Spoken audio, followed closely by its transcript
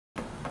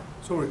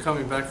So we're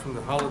coming back from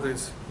the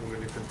holidays. We're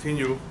going to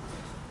continue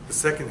the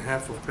second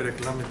half of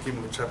Perek Lamed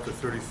Gimel, chapter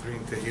 33 in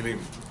Tehilim.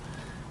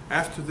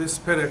 After this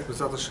Perek,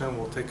 B'ezrat Hashem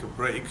will take a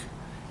break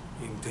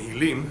in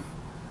Tehilim.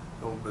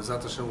 And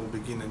B'ezrat Hashem will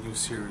begin a new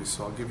series,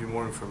 so I'll give you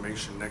more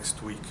information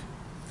next week.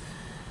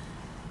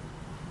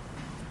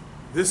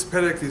 This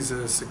Perek is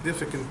a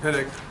significant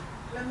Perek.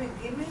 Lamed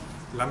Gimel?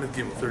 Lamed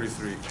Gimel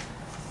 33.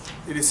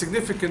 It is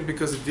significant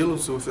because it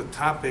deals with a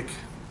topic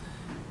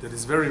that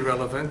is very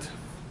relevant.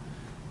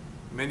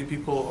 Many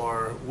people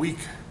are weak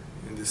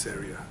in this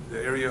area,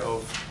 the area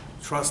of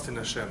trust in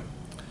Hashem.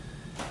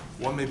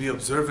 One may be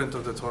observant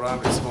of the Torah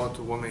mitzvot,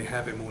 one may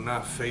have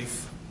emunah,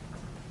 faith,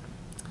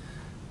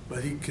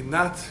 but he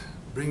cannot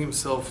bring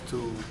himself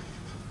to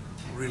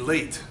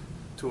relate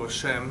to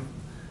Hashem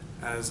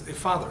as a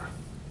father,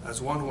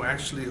 as one who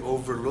actually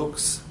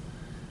overlooks,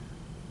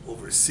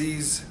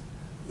 oversees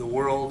the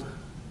world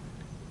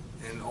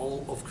and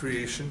all of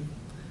creation,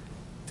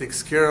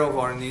 takes care of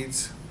our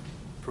needs,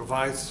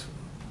 provides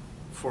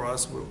for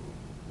us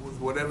with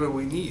whatever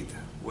we need,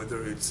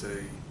 whether it's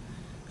a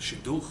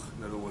shidduch,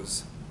 in other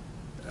words,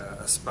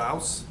 a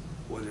spouse,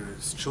 whether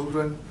it's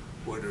children,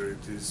 whether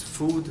it is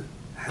food,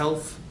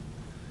 health.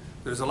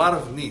 There's a lot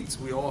of needs.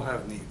 We all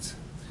have needs.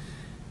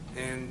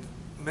 And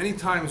many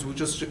times we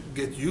just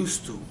get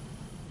used to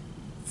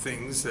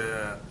things.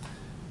 You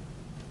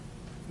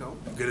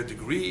get a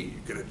degree,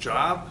 you get a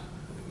job,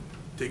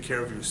 take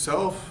care of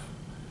yourself,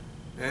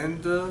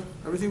 and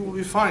everything will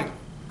be fine.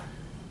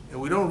 And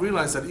we don't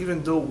realize that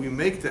even though we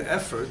make the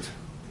effort,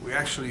 we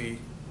actually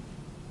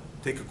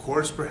take a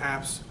course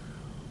perhaps,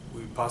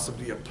 we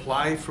possibly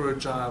apply for a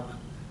job,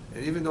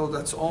 and even though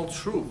that's all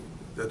true,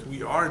 that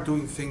we are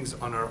doing things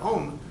on our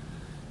own,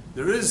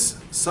 there is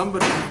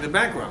somebody in the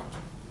background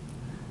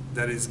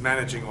that is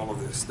managing all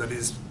of this, that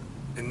is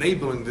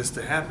enabling this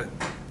to happen,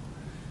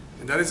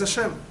 and that is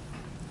Hashem.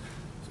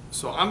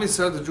 So Am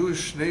Yisrael, the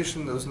Jewish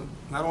nation, does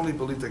not only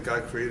believe that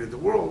God created the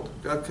world,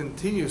 God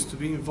continues to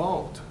be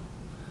involved.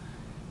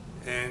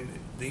 And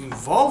the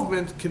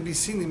involvement can be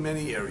seen in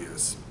many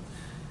areas.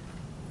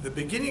 The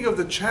beginning of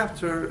the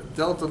chapter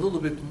dealt a little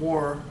bit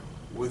more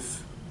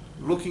with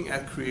looking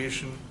at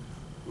creation,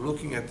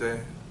 looking at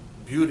the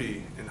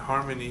beauty and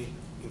harmony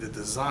in the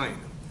design,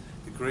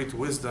 the great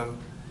wisdom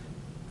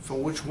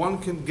from which one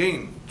can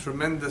gain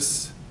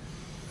tremendous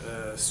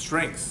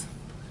strength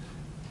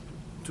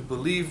to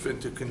believe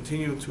and to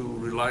continue to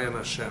rely on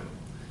Hashem.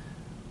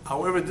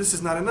 However, this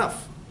is not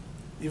enough.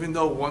 Even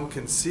though one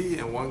can see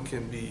and one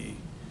can be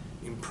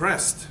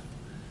impressed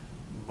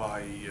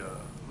by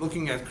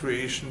looking at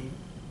creation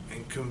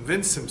and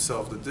convince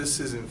himself that this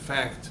is in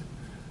fact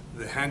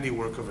the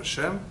handiwork of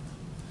Hashem,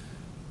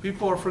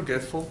 people are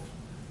forgetful,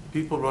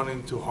 people run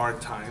into hard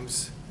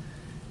times,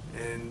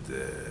 and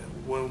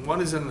when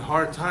one is in a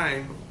hard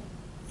time,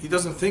 he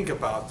doesn't think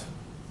about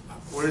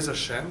where is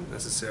Hashem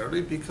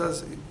necessarily,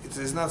 because it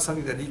is not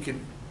something that he can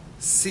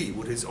see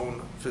with his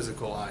own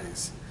physical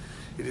eyes.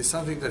 It is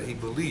something that he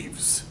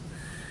believes.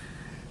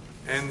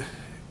 And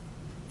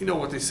you know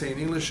what they say in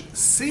English,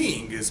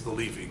 seeing is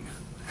believing.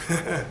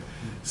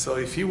 So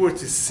if he were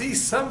to see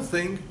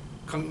something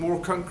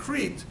more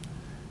concrete,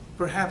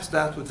 perhaps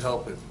that would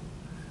help him.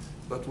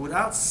 But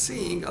without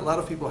seeing, a lot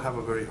of people have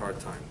a very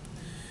hard time.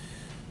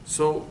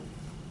 So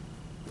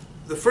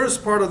the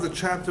first part of the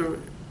chapter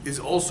is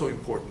also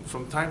important.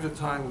 From time to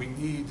time we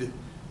need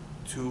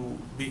to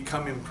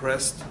become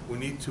impressed. We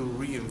need to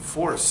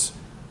reinforce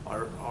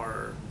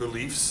our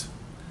beliefs.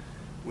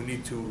 We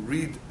need to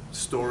read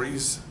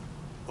stories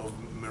of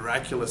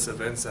miraculous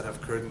events that have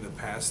occurred in the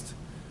past,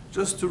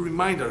 just to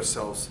remind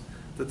ourselves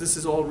that this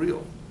is all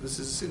real. This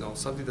is,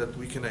 something that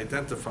we can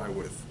identify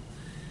with.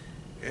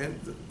 And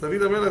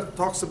David HaMelech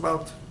talks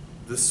about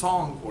the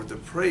song or the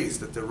praise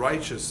that the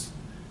righteous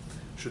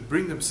should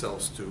bring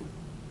themselves to,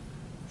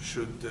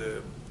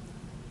 should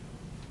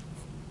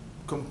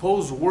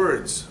compose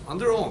words on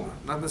their own,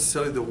 not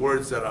necessarily the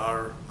words that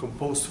are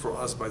composed for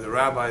us by the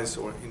rabbis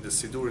or in the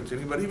Siddur and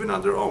Tehilim, but even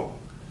on their own.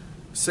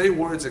 Say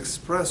words,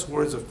 express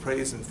words of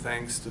praise and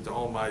thanks to the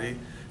Almighty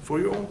for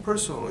your own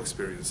personal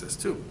experiences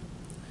too.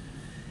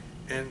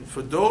 And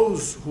for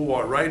those who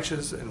are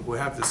righteous and who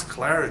have this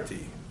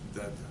clarity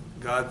that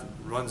God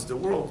runs the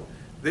world,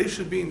 they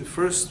should be in the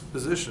first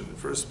position,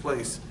 first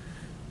place,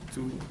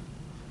 to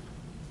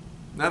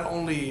not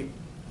only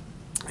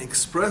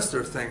express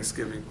their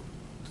thanksgiving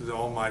to the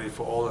Almighty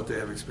for all that they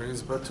have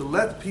experienced, but to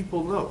let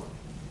people know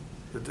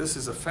that this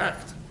is a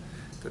fact,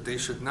 that they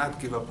should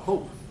not give up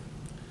hope.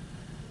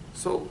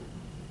 So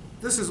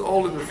this is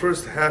all in the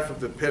first half of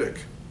the Perek,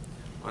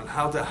 on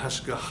how the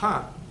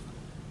Hashgacha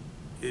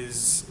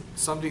is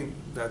something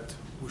that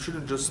we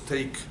shouldn't just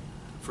take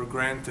for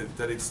granted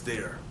that it's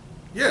there.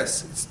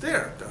 Yes, it's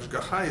there, the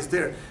Hashgacha is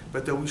there,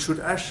 but that we should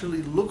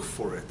actually look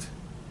for it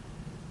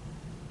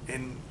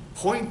and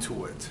point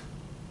to it.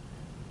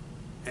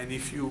 And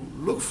if you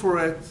look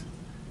for it,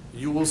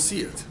 you will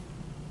see it.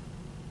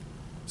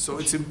 So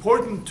it's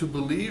important to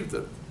believe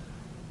that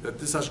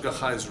this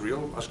Hashgacha is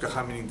real,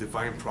 Hashgacha meaning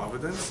divine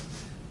providence,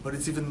 but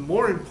it's even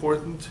more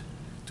important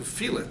to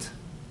feel it,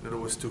 In other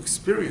words, to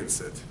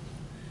experience it.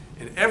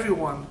 And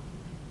everyone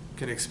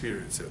can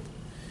experience it.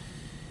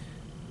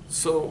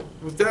 So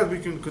with that, we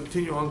can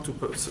continue on to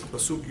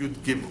Pasuk Yud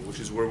Gimel, which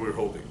is where we're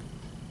holding.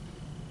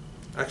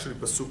 Actually,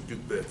 Pasuk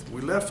Yud Bet.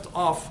 We left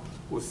off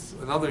with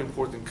another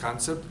important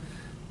concept,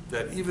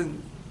 that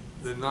even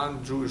the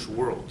non-Jewish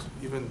world,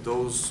 even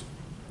those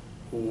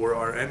who were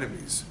our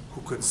enemies,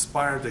 who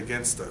conspired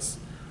against us,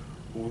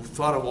 who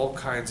thought of all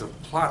kinds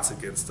of plots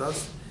against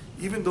us,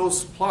 even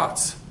those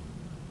plots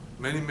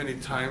many, many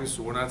times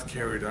were not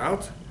carried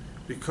out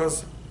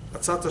because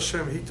Atzat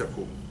Hashem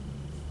hitakum.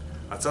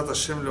 Atzat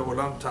Hashem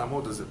le'olam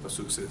ta'amod, as the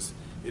Pasuk says.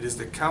 It is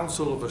the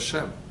counsel of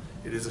Hashem.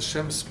 It is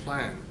Hashem's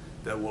plan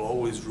that will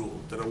always rule,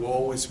 that it will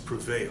always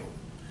prevail.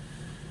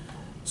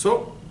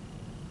 So,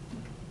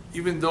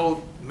 even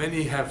though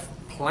many have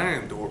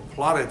planned or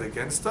plotted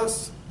against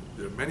us,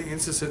 there are many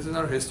instances in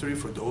our history,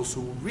 for those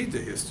who read the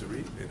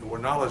history and who are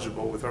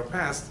knowledgeable with our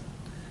past,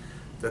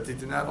 that they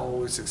did not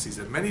always succeed.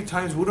 And many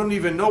times we don't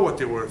even know what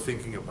they were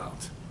thinking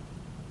about.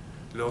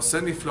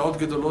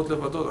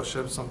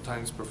 Hashem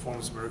sometimes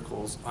performs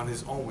miracles on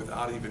His own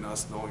without even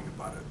us knowing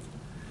about it.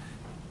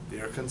 They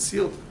are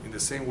concealed in the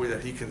same way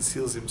that He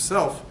conceals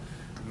Himself.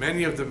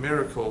 Many of the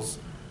miracles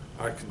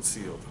are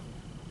concealed.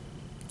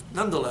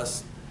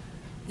 Nonetheless,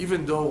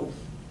 even though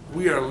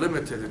we are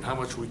limited in how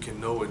much we can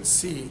know and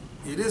see,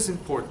 it is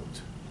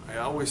important. I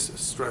always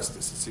stress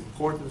this. It's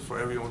important for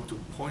everyone to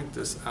point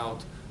this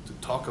out, to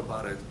talk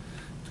about it,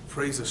 to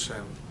praise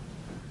Hashem,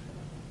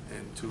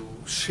 and to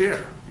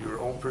share your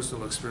own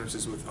personal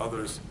experiences with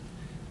others,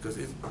 because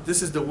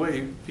this is the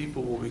way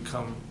people will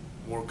become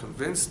more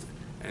convinced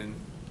and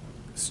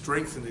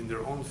strengthened in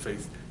their own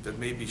faith that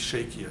may be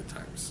shaky at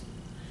times.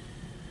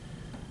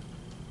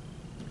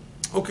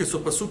 Okay, so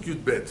Pasuk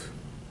Yud Bet,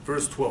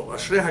 verse 12.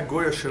 Ashrei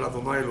hagoya shel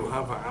Adonai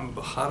Elohav ha'am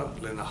b'char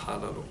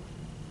lenachal lo.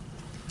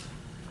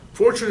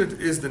 Fortunate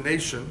is the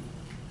nation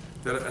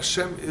that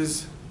Hashem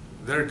is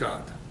their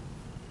God.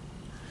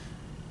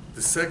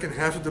 The second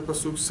half of the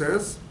Pasuk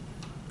says,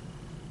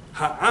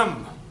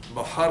 Ha'am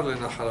b'char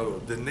lenachal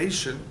lo, the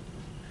nation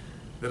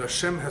that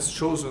Hashem has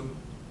chosen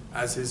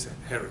as His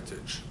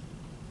heritage.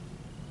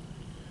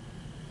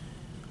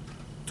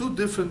 Two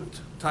different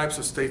types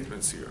of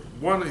statements here.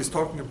 One is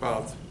talking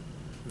about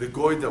the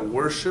Goy that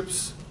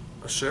worships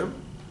Hashem,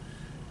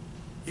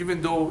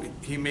 even though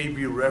he may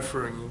be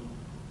referring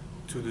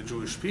to the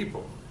Jewish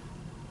people.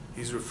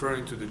 He's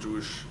referring to the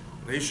Jewish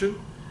nation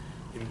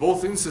in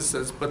both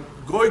instances, but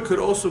Goy could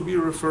also be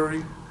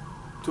referring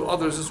to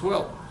others as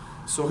well.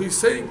 So he's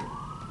saying,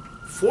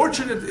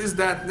 fortunate is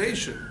that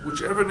nation,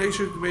 whichever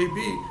nation it may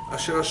be,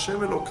 Asher Hashem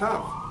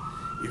Elokav,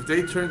 if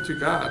they turn to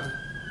God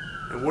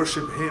and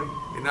worship Him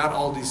and not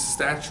all these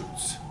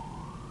statutes,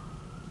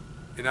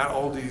 and not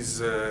all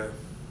these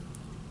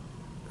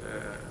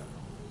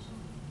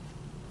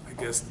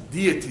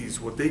deities,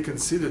 what they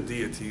consider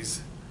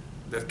deities,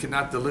 that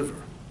cannot deliver.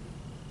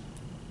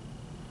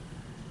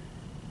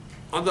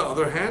 On the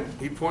other hand,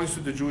 he points to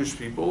the Jewish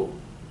people,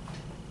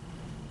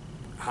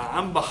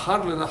 Ha'am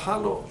b'char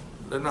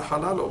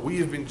lenachalalo, we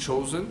have been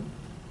chosen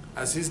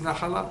as His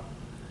nachala,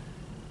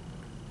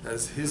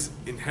 as His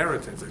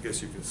inheritance, I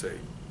guess you can say.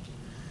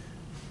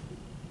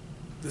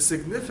 The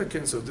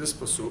significance of this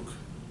pasuk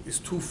is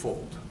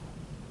twofold.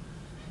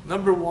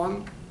 Number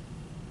one,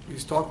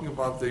 he's talking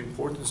about the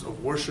importance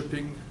of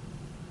worshiping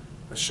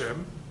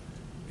Hashem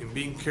and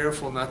being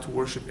careful not to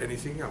worship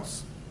anything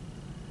else.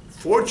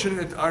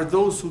 Fortunate are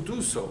those who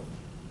do so,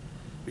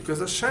 because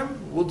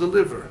Hashem will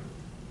deliver.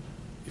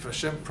 If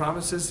Hashem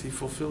promises, He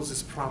fulfills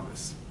His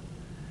promise.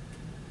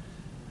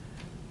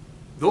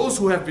 Those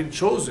who have been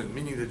chosen,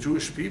 meaning the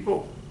Jewish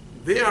people,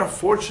 they are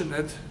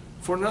fortunate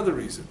for another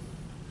reason.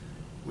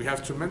 We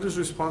have tremendous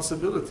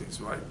responsibilities,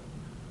 right?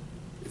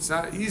 It's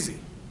not easy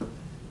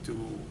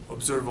to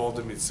observe all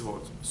the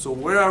mitzvot. So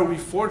where are we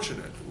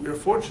fortunate? We are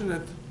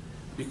fortunate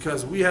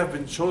because we have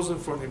been chosen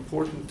for an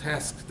important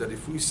task that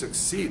if we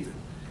succeed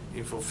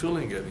in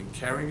fulfilling it, in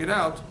carrying it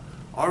out,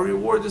 our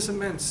reward is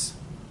immense.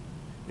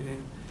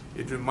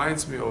 It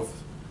reminds me of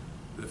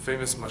the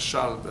famous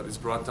mashal that is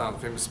brought down,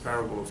 famous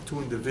parable of two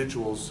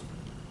individuals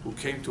who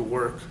came to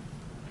work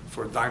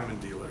for a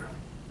diamond dealer.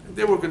 And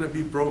they were going to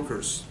be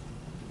brokers.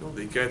 You know,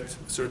 they get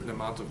a certain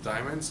amount of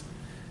diamonds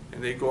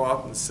and they go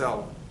out and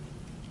sell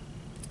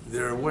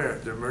their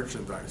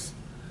merchandise.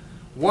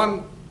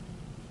 One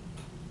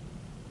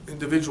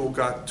individual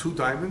got 2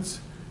 diamonds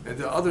and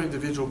the other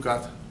individual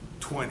got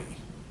 20.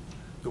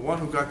 The one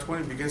who got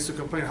 20 begins to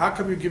complain, how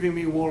come you're giving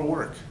me more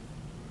work?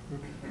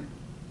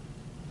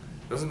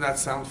 Doesn't that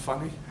sound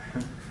funny?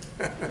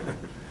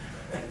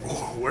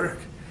 More work.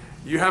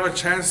 You have a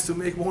chance to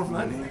make more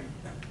money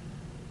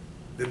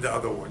than the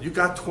other one. You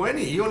got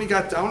 20, I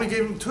only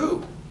gave him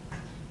 2.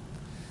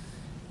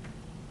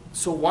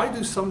 So why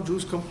do some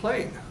Jews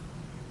complain?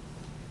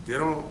 They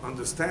don't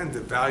understand the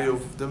value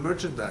of the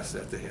merchandise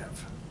that they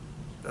have.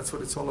 That's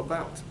what it's all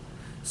about.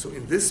 So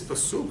in this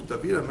pasuk,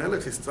 David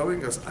HaMelech is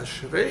telling us,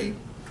 Ashrei,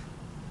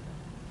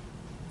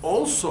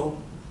 also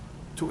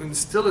to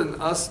instill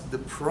in us the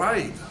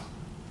pride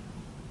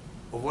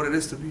of what it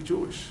is to be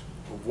Jewish,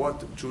 of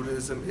what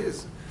Judaism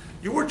is.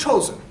 You were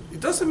chosen. It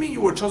doesn't mean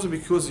you were chosen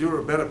because you're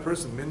a better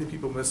person. Many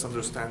people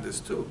misunderstand this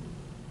too.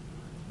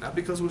 Not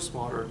because we're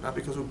smarter, not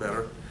because we're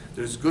better.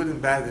 There's good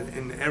and bad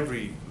in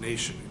every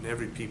nation, in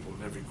every people,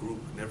 in every group,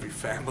 in every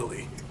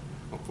family.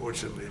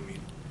 Unfortunately, I mean,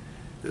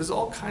 there's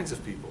all kinds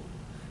of people.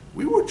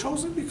 We were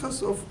chosen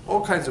because of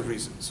all kinds of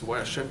reasons. Why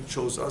Hashem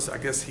chose us, I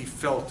guess He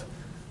felt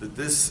that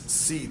this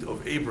seed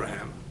of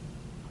Abraham,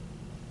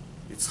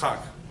 Yitzchak,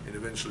 and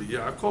eventually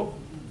Yaakov,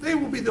 they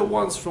will be the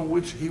ones from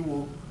which He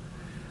will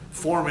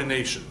form a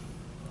nation,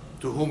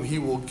 to whom He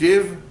will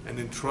give and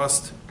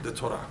entrust the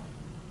Torah.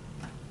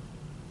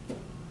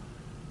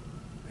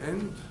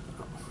 And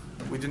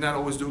we did not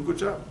always do a good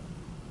job.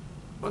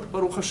 But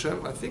Baruch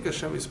Hashem, I think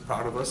Hashem is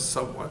proud of us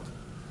somewhat.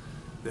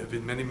 There have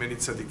been many, many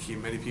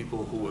tzaddikim, many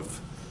people who have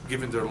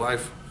given their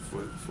life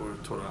for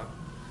Torah.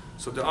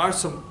 So there are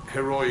some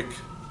heroic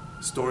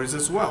stories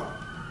as well.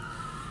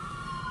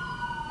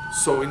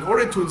 So in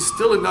order to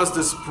instill in us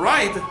this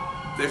pride,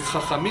 the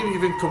Chachamim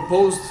even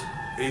composed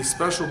a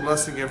special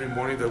blessing every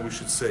morning that we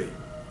should say.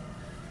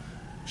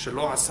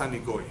 Shelo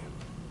asani goy.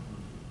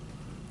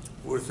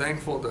 We're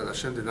thankful that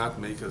Hashem did not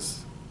make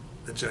us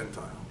a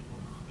Gentile.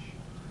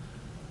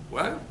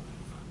 Well,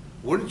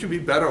 wouldn't you be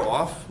better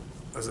off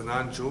as a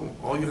non-Jew?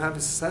 All you have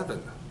is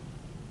 7.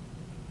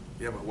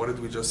 Yeah, but what did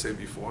we just say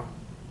before?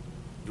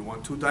 You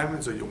want 2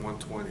 diamonds or you want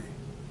 20?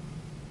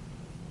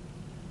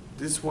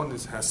 This one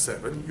has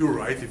 7. You're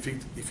right.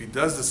 If he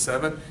does the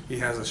 7, he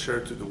has a share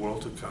to the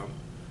world to come.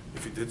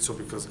 If he did so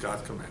because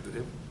God commanded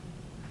him.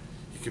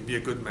 He can be a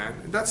good man.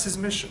 And that's his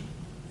mission.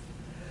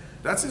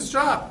 That's his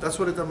job. That's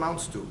what it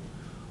amounts to.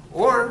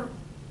 Or,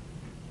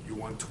 you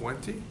want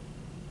 20?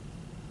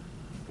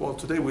 Well,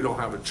 today we don't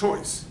have a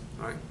choice,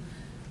 right?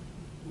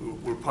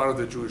 We're part of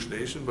the Jewish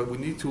nation, but we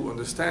need to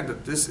understand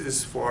that this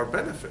is for our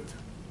benefit.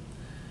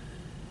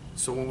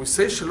 So when we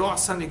say Shelo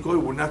Asani Goy,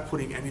 we're not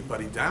putting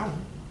anybody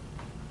down.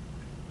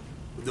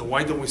 Then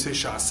why don't we say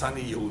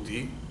Sha'asani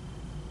Yehudi?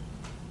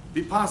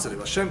 Be positive.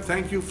 Hashem,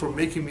 thank you for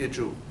making me a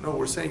Jew. No,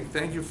 we're saying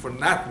thank you for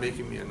not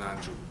making me a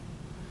non-Jew.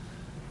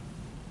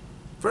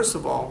 First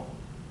of all,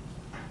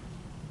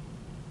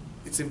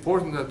 it's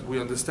important that we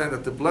understand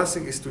that the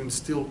blessing is to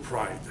instill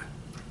pride.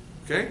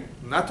 Okay?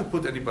 Not to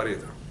put anybody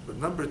down. But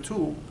number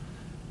 2,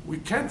 we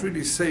can't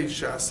really say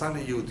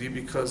Sha'asani Yehudi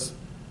because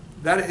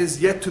that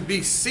is yet to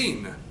be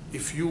seen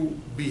if you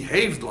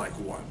behaved like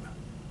one.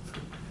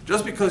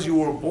 Just because you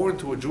were born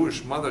to a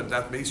Jewish mother,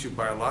 that makes you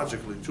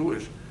biologically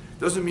Jewish,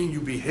 doesn't mean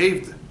you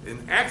behaved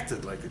and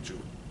acted like a Jew.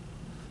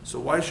 So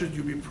why should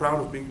you be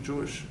proud of being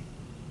Jewish?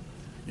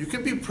 You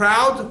can be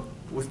proud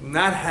with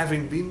not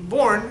having been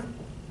born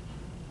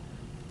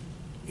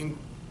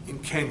in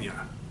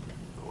Kenya,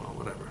 or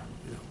whatever,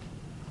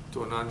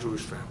 to a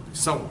non-Jewish family,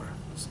 somewhere,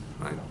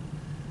 right?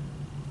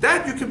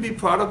 That you can be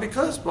proud of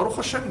because, Baruch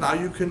Hashem, now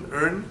you can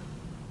earn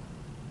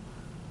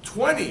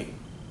 20,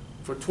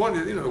 for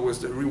 20, in other words,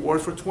 the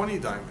reward for 20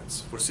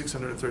 diamonds, for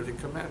 613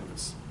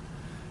 commandments.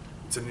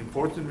 It's an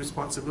important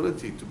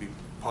responsibility to be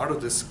part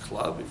of this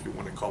club, if you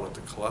want to call it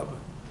a club.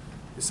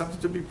 It's something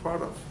to be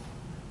proud of.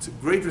 It's a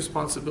great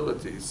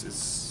responsibility.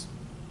 It's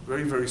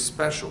very, very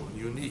special and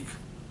unique.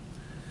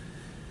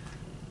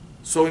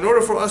 So in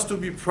order for us to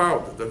be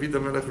proud, David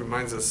HaMelech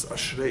reminds us,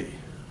 Ashrei,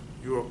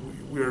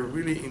 we are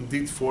really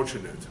indeed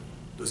fortunate.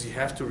 Does he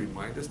have to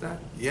remind us that?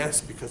 Yes,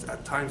 because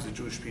at times the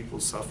Jewish people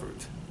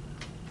suffered.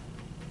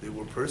 They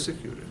were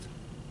persecuted.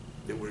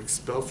 They were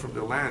expelled from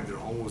their land. Their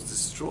home was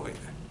destroyed.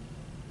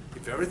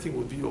 If everything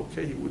would be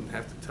okay, he wouldn't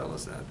have to tell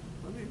us that.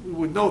 I mean, we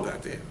would know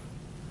that. Yeah.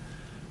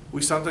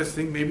 We sometimes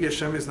think maybe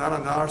Hashem is not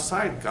on our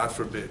side, God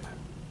forbid.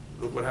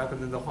 Look what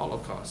happened in the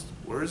Holocaust.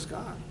 Where is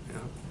God?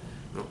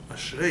 No,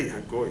 Ashrei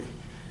Hagoy.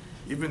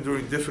 Even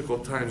during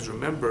difficult times,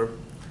 remember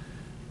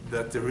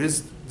that there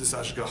is this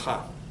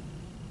Ashgacha.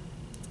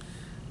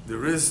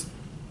 There is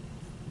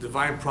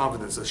divine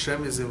providence.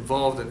 Hashem is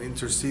involved and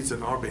intercedes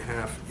on our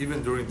behalf,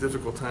 even during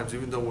difficult times,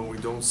 even though when we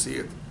don't see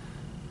it.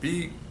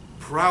 Be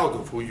proud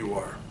of who you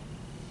are.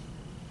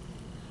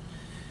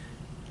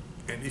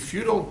 And if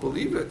you don't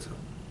believe it,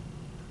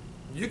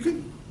 you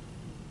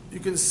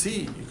can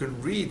see, you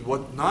can read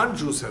what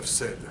non-Jews have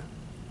said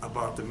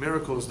about the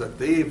miracles that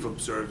they've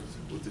observed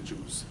with the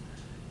Jews.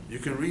 You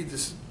can read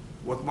this,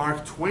 what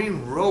Mark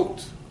Twain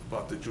wrote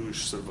about the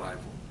Jewish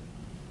survival.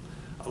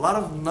 A lot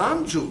of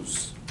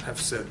non-Jews have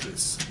said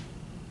this.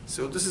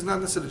 So this is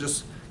not necessarily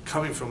just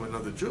coming from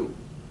another Jew.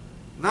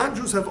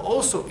 Non-Jews have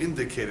also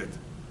indicated,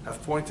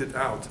 have pointed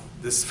out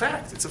this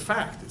fact. It's a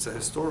fact. It's a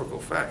historical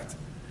fact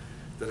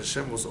that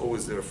Hashem was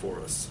always there for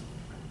us.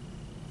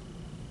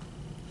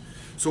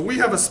 So we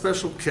have a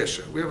special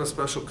kesher. We have a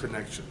special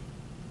connection.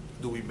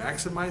 Do we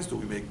maximize? Do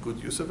we make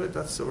good use of it?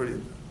 That's already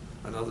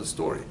another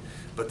story.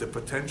 But the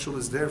potential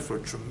is there for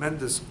a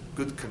tremendous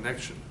good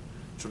connection,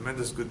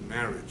 tremendous good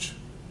marriage,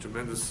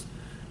 tremendous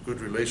good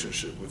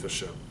relationship with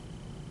Hashem.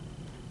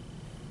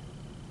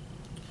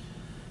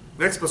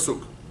 Next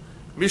pasuk.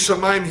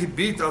 Mishamayim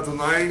hibit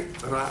Adonai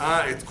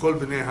ra'a et kol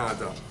bnei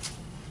ha'adam.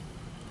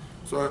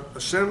 So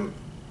Hashem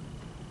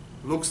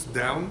looks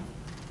down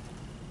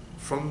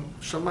from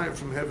Shamayim,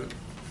 from heaven,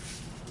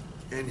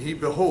 and he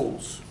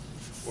beholds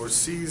or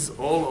sees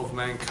all of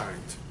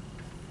mankind.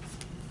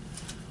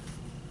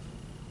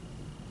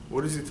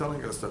 What is he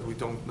telling us that we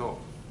don't know?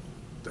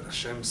 That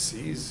Hashem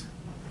sees?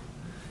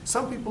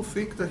 Some people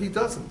think that he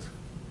doesn't.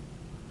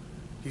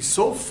 He's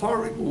so far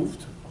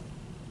removed.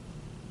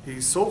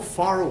 He's so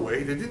far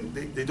away.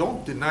 They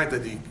don't deny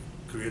that he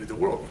created the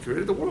world. He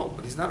created the world,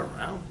 but he's not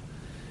around.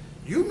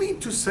 You mean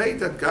to say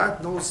that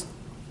God knows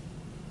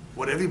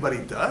what everybody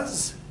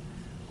does?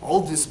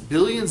 All these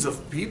billions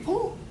of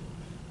people?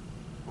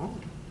 Oh,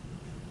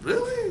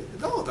 really?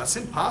 No, that's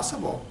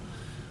impossible.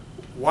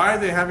 Why are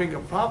they having a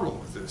problem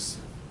with this?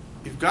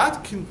 If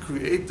God can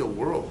create the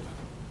world,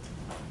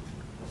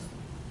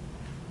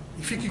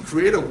 if he can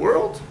create a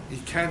world, he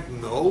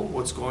can't know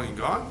what's going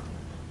on?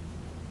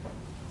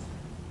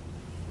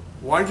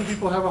 Why do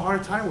people have a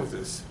hard time with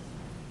this?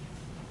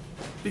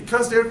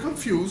 Because they're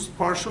confused,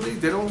 partially.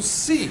 They don't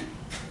see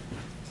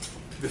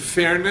the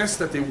fairness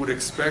that they would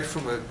expect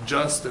from a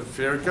just and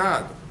fair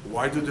God.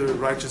 Why do the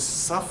righteous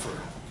suffer?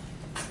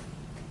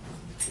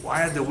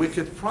 Why are the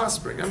wicked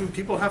prospering? I mean,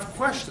 people have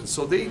questions.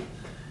 So they,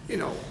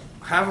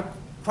 have a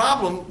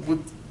problem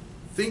with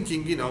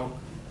thinking,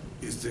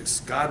 is this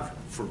God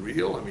for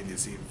real? I mean,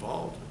 is he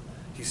involved?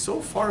 He's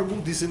so far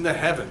removed, he's in the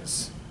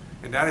heavens.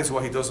 And that is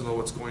why he doesn't know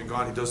what's going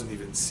on. He doesn't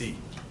even see.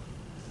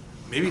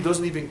 Maybe he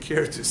doesn't even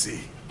care to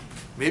see.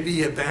 Maybe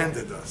he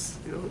abandoned us.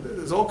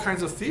 There's all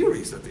kinds of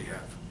theories that they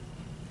have.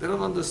 They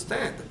don't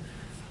understand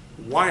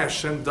why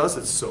Hashem does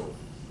it so.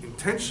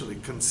 Intentionally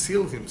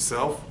conceal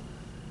himself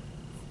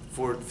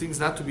for things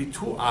not to be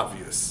too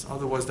obvious.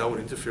 Otherwise that would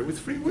interfere with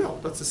free will.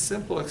 That's a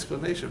simple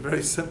explanation,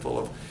 very simple,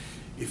 of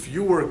if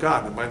you were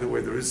God. And by the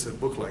way, there is a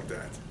book like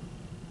that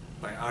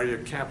by Arya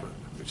Kaplan,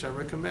 which I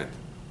recommend.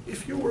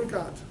 If you were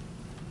God.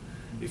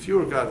 If you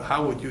were God,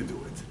 how would you do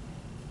it?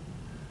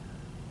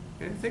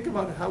 And think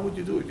about it, how would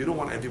you do it? You don't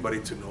want everybody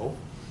to know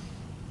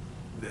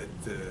that,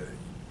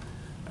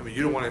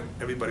 you don't want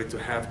everybody to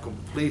have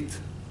complete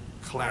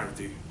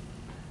clarity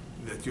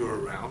that you're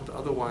around.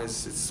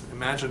 Otherwise,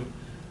 imagine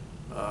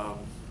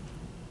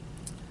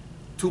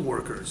two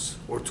workers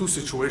or two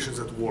situations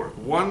at work.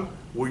 One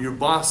where your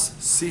boss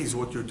sees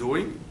what you're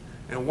doing,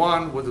 and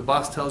one where the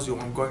boss tells you,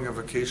 I'm going on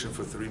vacation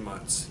for 3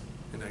 months,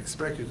 and I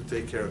expect you to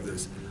take care of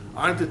this.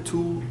 Aren't the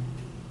two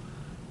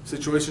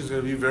situations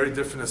going to be very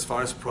different as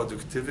far as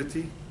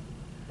productivity?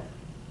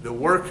 The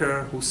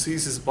worker who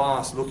sees his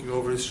boss looking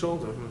over his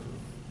shoulder,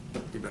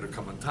 he better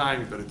come on time,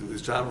 he better do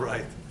his job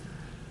right.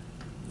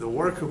 The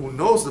worker who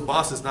knows the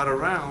boss is not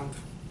around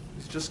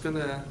is just going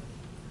to,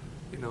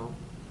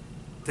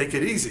 take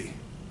it easy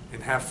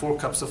and have 4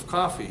 cups of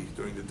coffee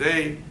during the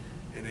day,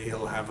 and then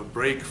he'll have a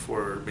break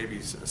for maybe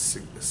a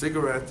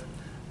cigarette,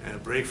 and a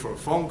break for a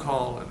phone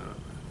call, and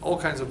all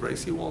kinds of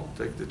breaks. He won't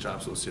take the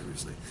job so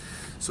seriously.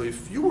 So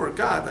if you were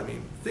God,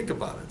 think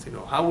about it.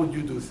 How would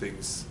you do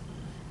things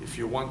if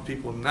you want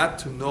people not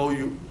to know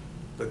you,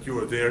 that you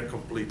are there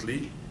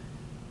completely,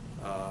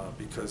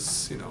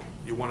 because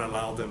you want to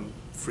allow them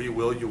free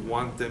will. You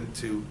want them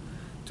to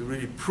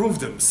really prove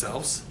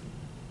themselves.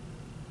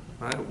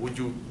 Right? Would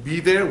you be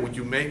there? Would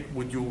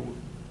you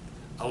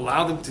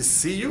allow them to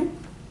see you?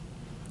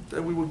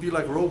 Then we would be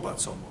like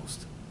robots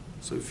almost.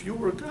 So if you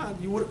were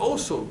God, you would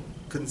also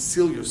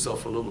conceal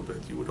yourself a little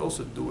bit. You would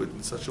also do it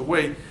in such a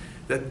way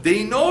that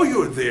they know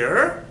you're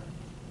there,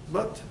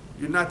 but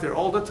you're not there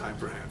all the time,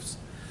 perhaps.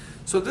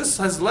 So this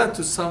has led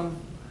to some,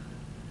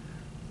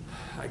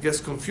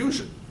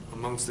 confusion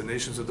amongst the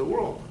nations of the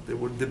world. They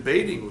were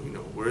debating,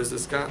 where is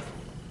this God?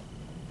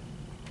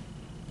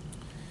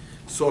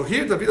 So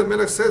here David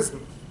HaMelech says,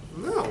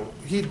 no,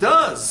 he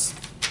does.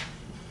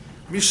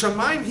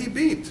 Mishamayim he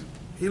beat.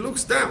 He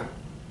looks down.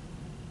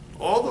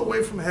 All the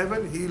way from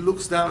heaven, he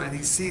looks down and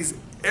he sees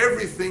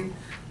everything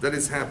that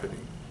is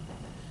happening.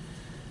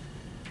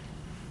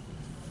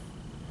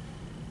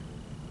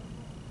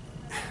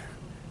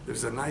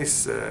 There's a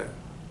nice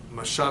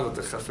mashal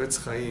that the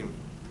Chafetz Chaim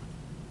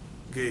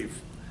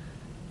gave.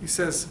 He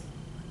says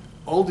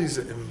all these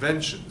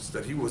inventions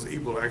that he was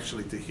able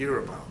actually to hear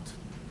about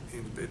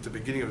at the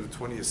beginning of the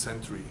 20th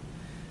century,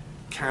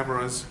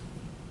 cameras,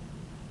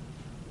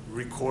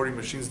 recording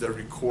machines that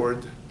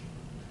record,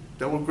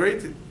 that were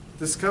great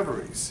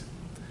discoveries.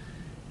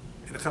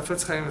 And the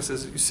Chafetz Chaim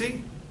says, you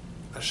see,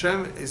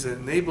 Hashem is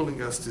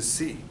enabling us to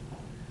see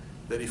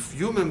that if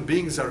human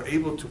beings are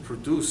able to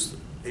produce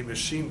a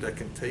machine that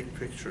can take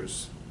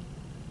pictures,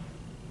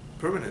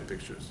 permanent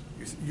pictures,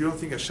 you don't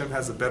think Hashem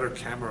has a better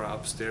camera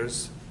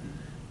upstairs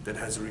that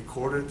has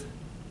recorded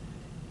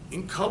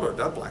in color,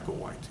 not black or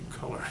white, in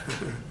color,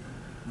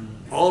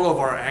 all of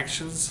our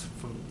actions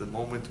from the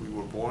moment we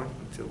were born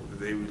until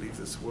the day we leave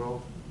this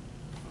world?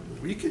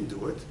 We can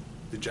do it.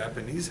 The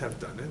Japanese have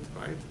done it,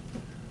 right?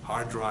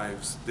 Hard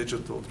drives,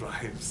 digital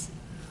drives,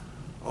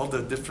 all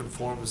the different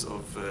forms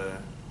of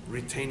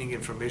retaining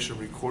information,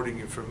 recording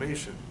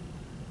information.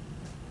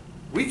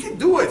 We can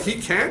do it.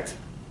 He can't.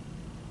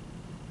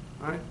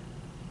 Right?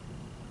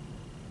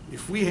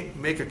 If we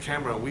make a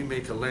camera, we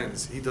make a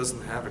lens. He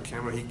doesn't have a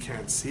camera, he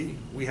can't see.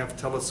 We have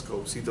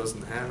telescopes, he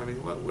doesn't have. I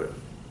mean,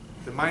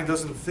 the mind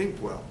doesn't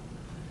think well.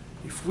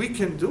 If we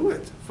can do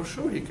it, for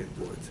sure he can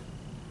do it.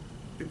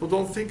 People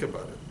don't think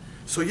about it.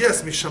 So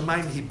yes,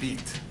 Mishamayim he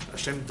beat.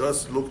 Hashem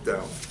does look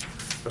down.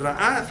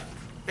 Ra'ah,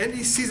 and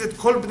he sees it,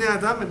 Kol Bnei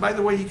Adam, and by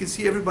the way, he can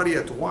see everybody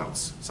at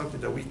once, something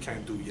that we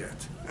can't do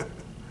yet.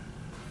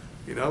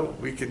 You know,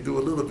 we can do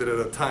a little bit at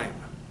a time.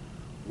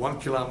 1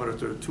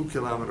 kilometer, 2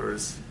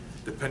 kilometers,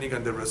 depending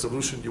on the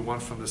resolution you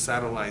want from the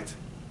satellite.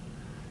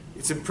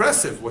 It's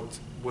impressive what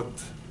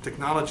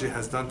technology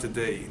has done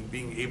today in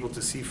being able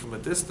to see from a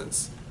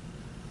distance.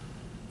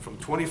 From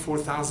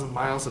 24,000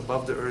 miles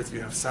above the earth,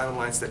 you have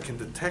satellites that can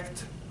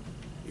detect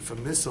if a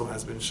missile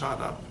has been shot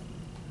up.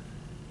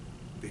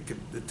 They can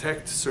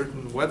detect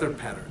certain weather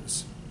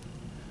patterns.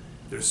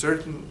 There are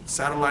certain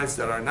satellites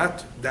that are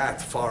not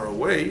that far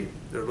away,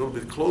 they're a little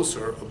bit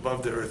closer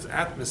above the Earth's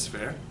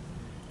atmosphere,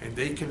 and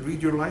they can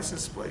read your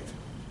license plate.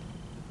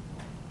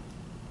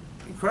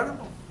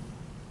 Incredible.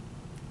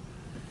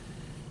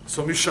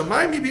 So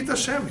Mishamayim Yibit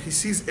Hashem, he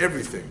sees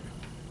everything.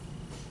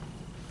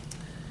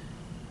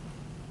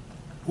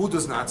 Who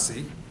does not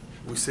see?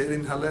 We say it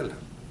in Hallel.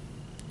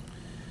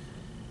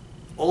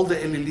 All the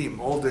Elilim,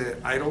 all the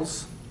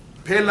idols,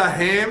 Pe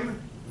lahem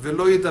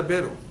velo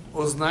yidaberu,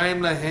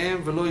 oznaim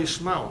lahem velo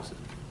yishmau.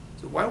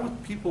 So why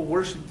would people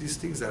worship these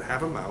things that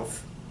have a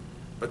mouth,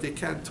 but they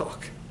can't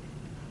talk?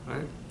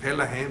 Right? Pe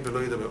lahem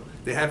velo yidaberu.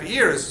 They have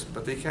ears,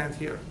 but they can't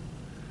hear.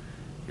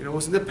 You know,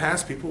 in the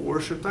past, people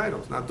worshipped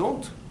idols. Now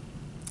don't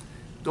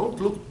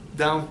look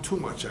down too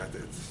much at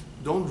it.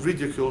 Don't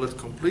ridicule it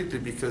completely,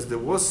 because there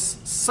was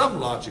some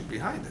logic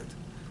behind it.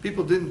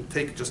 People didn't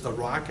take just a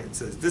rock and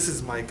say, this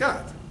is my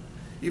God.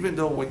 Even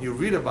though when you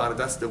read about it,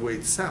 that's the way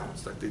it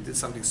sounds, like they did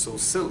something so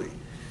silly.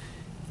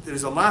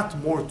 There's a lot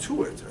more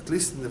to it. At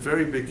least in the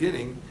very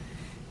beginning,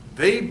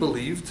 they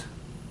believed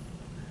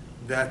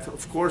that,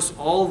 of course,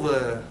 all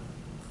the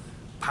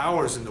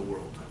powers in the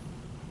world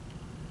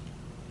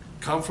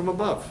come from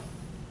above.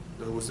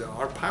 In other words, there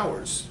are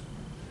powers.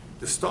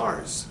 The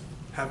stars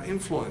have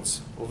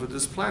influence over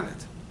this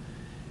planet.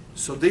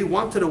 So they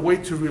wanted a way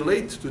to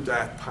relate to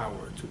that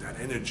power, to that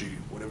energy,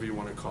 whatever you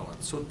want to call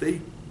it. So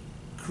they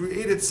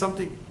created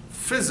something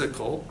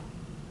physical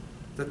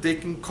that they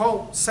can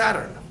call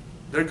Saturn,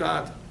 their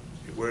god,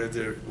 where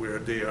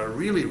they are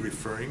really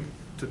referring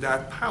to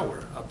that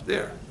power up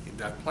there in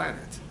that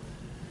planet.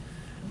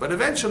 But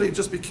eventually it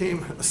just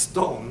became a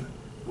stone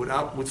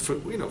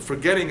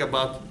forgetting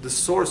about the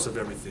source of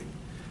everything.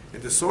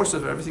 And the source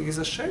of everything is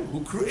Hashem,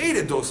 who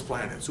created those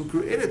planets, who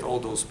created all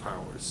those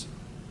powers.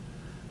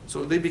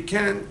 So they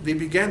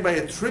began by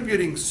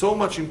attributing so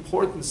much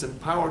importance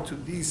and power to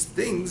these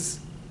things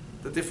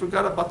that they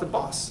forgot about the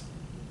boss.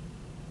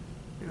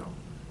 You know,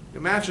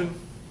 imagine,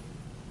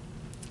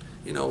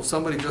 you know,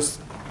 somebody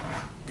just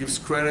gives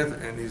credit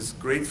and is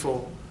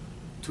grateful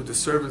to the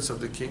servants of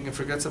the king and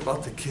forgets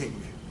about the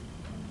king.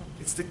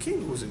 It's the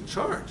king who's in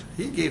charge.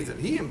 He gave them,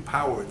 he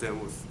empowered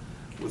them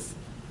with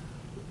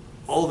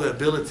all the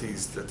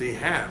abilities that they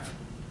have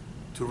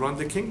to run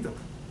the kingdom.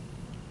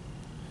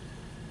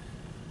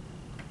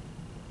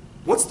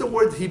 What's the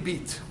word he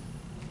beat?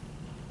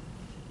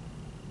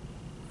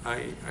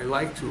 I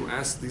like to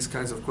ask these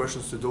kinds of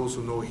questions to those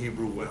who know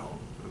Hebrew well.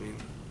 I mean,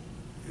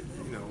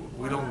 you know,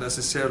 we don't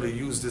necessarily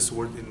use this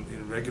word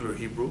in regular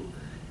Hebrew,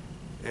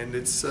 and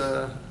it's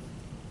a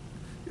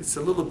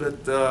little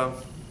bit,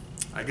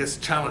 I guess,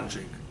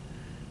 challenging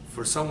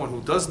for someone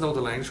who does know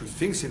the language, who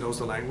thinks he knows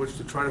the language,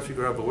 to try to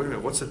figure out, but wait a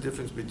minute, what's the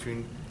difference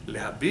between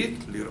lehabit,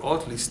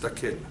 lirot,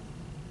 listakel?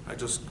 I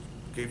just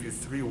gave you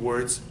 3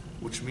 words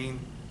which mean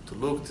to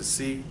look, to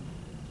see,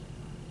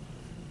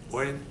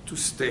 or to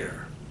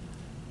stare.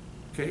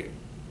 Okay?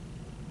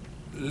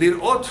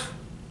 Lirot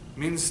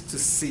means to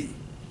see.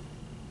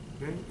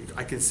 Okay?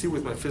 I can see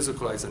with my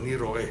physical eyes, ani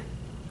roeh.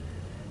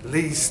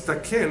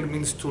 Leistakel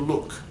means to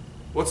look.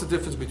 What's the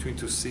difference between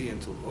to see and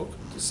to look?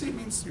 To see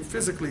means you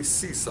physically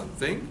see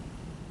something,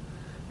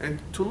 and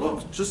to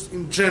look just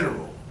in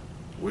general.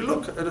 We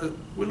look at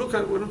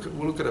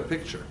a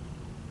picture.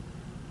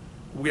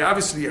 We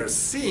obviously are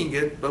seeing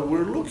it, but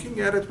we're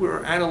looking at it,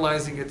 we're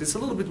analyzing it. It's a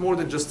little bit more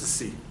than just to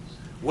see.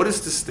 What is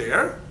to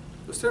stare?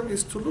 To stare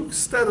means to look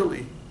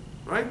steadily,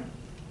 right?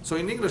 So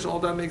in English, all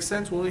that makes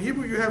sense. Well, in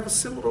Hebrew, you have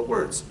similar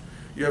words.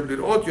 You have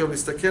lirot, you have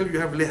listakel,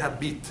 you have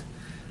lehabit.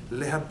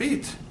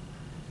 Lehabit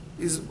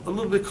is a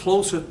little bit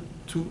closer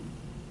to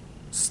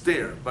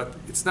stare, but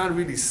it's not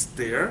really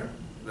stare,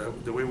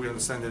 the way we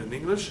understand it in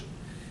English.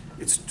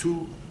 It's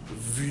to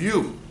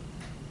view.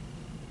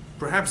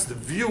 Perhaps the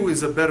view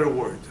is a better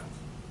word.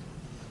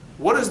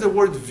 What does the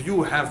word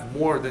view have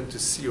more than to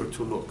see or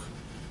to look?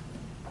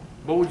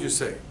 What would you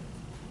say?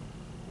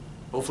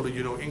 Hopefully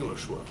you know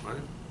English well,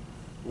 right?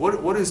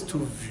 What is to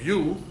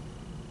view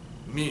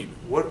mean?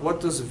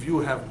 What does view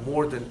have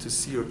more than to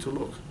see or to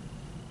look?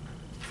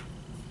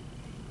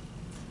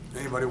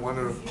 Anybody want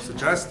to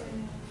suggest?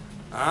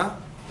 Huh?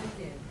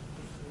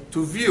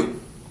 To view.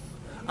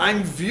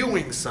 I'm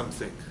viewing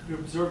something. You're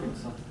observing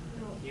something.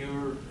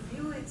 View,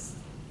 it's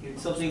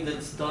It's something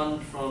that's done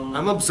from...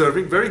 I'm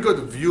observing, very good,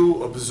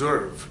 view,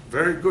 observe,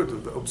 very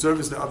good. Observe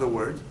is the other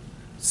word,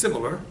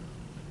 similar.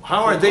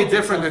 How are they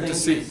different than to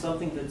see?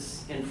 Something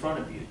that's in front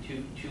of you.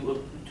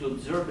 To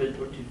observe it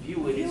or to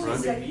view it is View to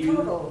is review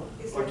total.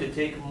 or to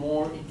take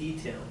more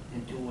detail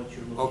into what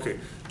you're looking Okay,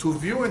 to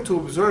view and to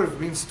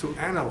observe means to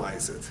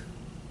analyze it,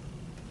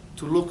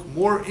 to look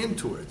more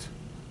into it,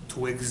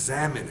 to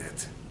examine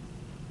it.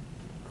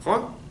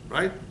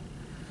 Right?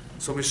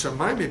 So,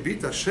 משמיים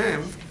הביט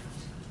השם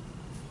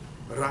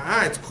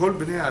ראה את כל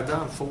בני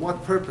האדם. For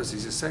what purpose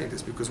is he saying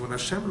this? Because when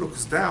Hashem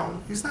looks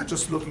down, he's not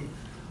just looking,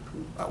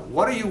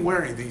 what are you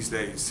wearing these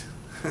days?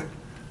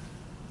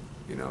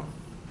 You know?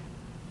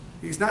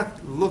 He's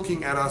not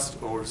looking at us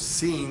or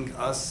seeing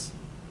us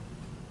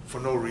for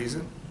no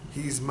reason.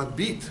 He's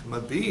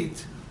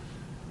mabit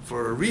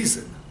for a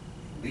reason.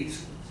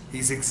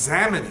 He's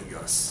examining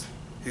us.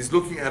 He's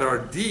looking at our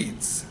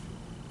deeds.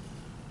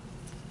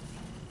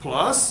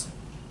 Plus,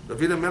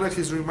 David HaMelech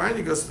is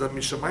reminding us that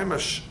Mishamayim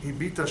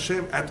Hibit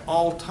Hashem at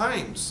all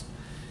times.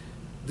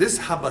 This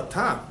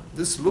habata,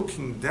 this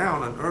looking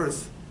down on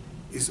earth,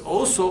 is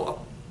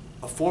also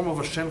a form of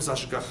Hashem's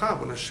ashgacha.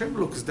 When Hashem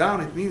looks down,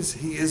 it means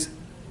He is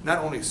not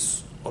only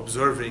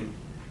observing,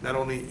 not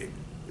only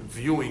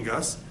viewing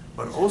us,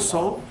 but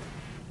also...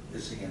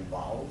 Is he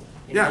involved?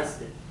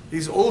 Invested. Yeah,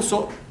 He's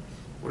also,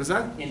 what is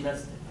that?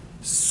 Invested.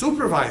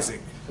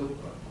 Supervising.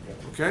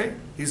 Okay?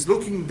 He's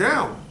looking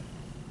down.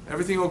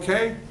 Everything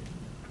okay?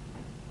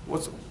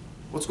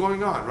 What's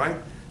going on, right?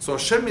 So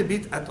Hashem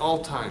mebit at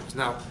all times.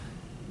 Now,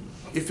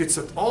 if it's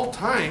at all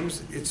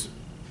times, it's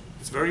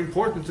very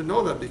important to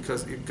know that,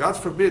 because if, God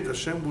forbid,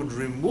 Hashem would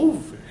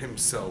remove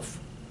Himself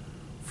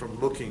from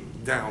looking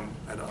down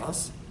at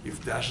us,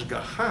 if the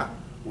Ashgacha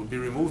would be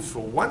removed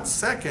for 1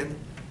 second,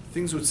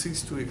 things would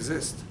cease to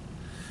exist.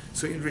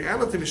 So in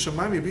reality,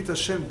 Mishamayim Hibit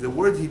Hashem, the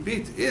word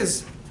Hibit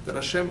is that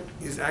Hashem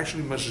is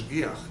actually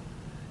mashgiach.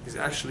 He's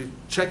actually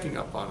checking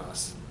up on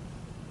us,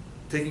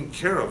 taking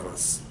care of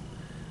us,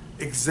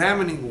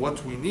 examining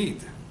what we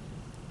need.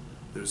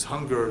 There's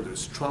hunger,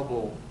 there's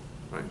trouble,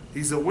 right?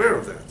 He's aware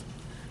of that.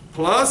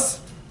 Plus,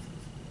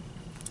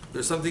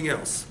 there's something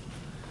else.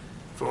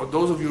 For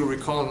those of you who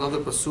recall another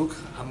pasuk,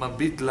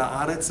 Hamabit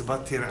la'aretz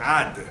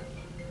vatir'ad.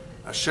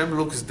 Hashem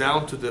looks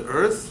down to the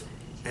earth,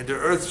 and the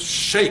earth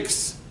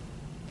shakes.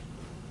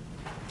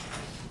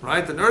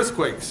 Right? An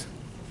earthquake.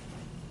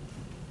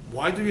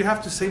 Why do you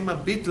have to say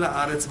Mabit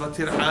la'aretz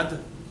vatir'ad?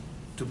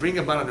 To bring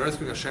about an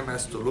earthquake, Hashem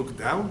has to look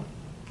down?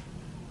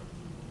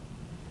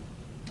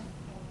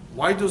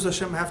 Why does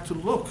Hashem have to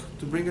look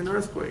to bring an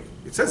earthquake?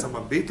 It says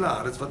Mabit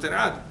la'aretz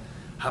vatir'ad.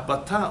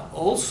 Habata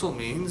also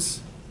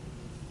means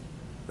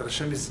that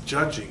Hashem is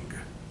judging.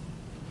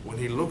 When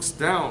He looks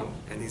down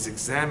and He's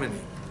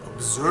examining,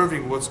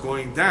 observing what's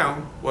going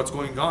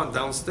on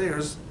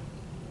downstairs,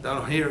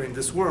 down here in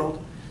this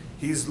world,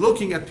 He's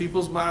looking at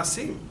people's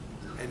ma'asim,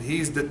 and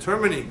He's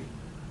determining,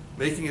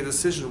 making a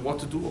decision what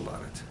to do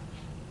about it.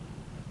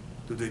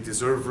 Do they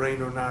deserve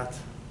rain or not?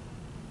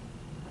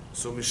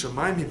 So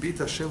Mishamayim Hibit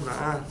Hashem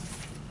Ra'ah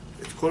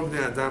et kol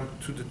bnei Adam,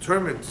 to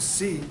determine, to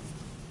see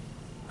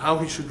how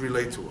He should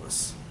relate to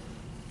us.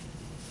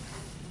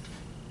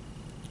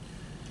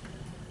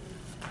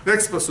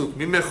 Next pasuk.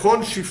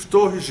 Mimechon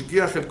shifto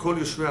hishgiach el kol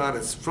yoshvei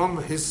haaretz.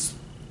 From His,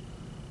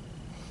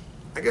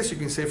 I guess you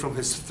can say from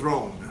His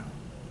throne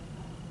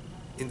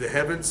in the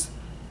heavens,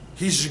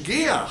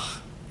 hishgiach.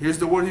 Here's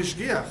the word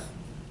hishgiach.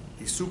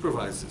 He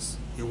supervises.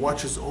 He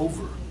watches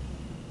over.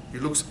 He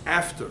looks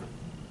after.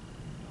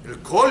 El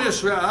kol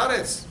yoshvei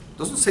haaretz.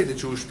 Doesn't say the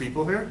Jewish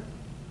people here.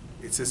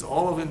 It says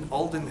all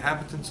the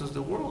inhabitants of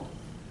the world.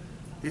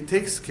 He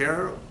takes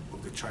care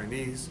of the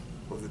Chinese,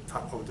 of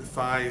the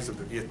Thais, of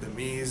the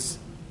Vietnamese.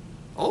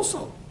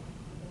 Also,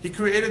 He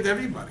created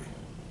everybody.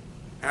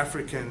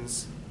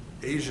 Africans,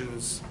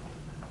 Asians,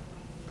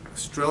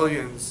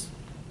 Australians,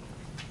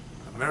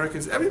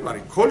 Americans,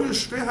 everybody. Kol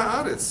yoshvei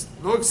haaretz,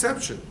 no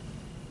exception.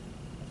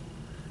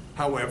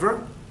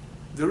 However,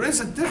 there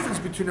is a difference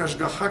between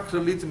Hashgacha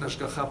Klalit and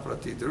Hashgacha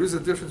Pratit. There is a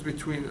difference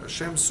between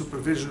Hashem's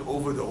supervision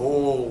over the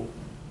whole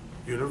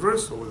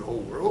universe, over the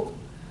whole world,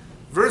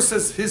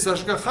 versus His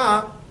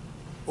Hashgacha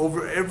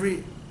over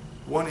every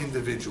one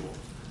individual.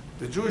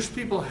 The Jewish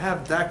people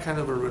have that kind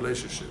of a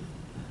relationship.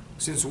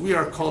 Since we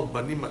are called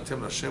Banim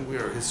Atem Hashem, we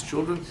are His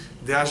children,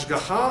 the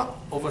Hashgacha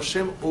of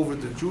Hashem over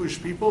the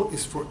Jewish people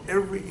is for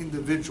every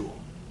individual.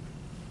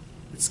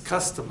 It's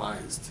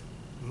customized,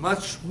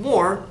 much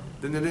more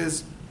than it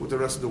is with the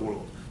rest of the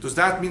world. Does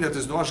that mean that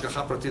there's no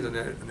Hashgacha Pratit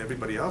on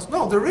everybody else?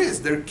 No, there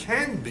is. There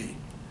can be.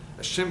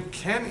 Hashem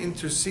can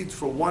intercede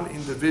for one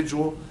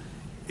individual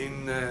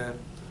in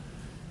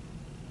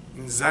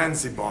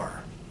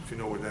Zanzibar, if you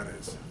know where that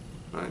is,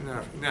 right?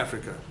 In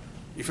Africa.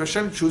 If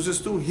Hashem chooses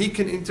to, He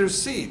can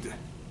intercede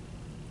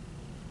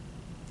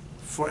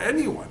for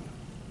anyone.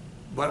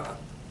 But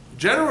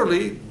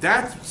generally,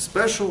 that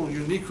special,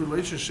 unique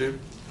relationship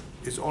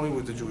is only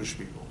with the Jewish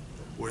people.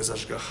 Whereas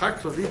Hashgacha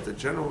Klalit, the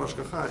general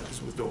Hashgacha,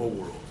 is with the whole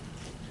world.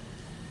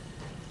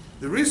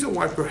 The reason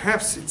why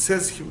perhaps it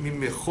says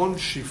Mimechon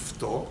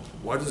Shifto,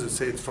 why does it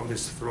say it from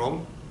his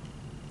throne?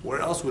 Where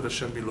else would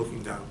Hashem be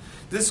looking down?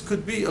 This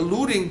could be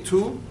alluding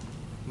to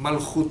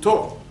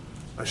Malchuto.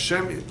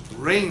 Hashem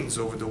reigns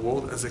over the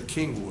world as a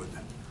king would.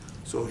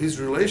 So his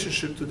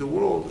relationship to the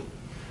world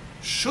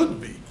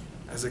should be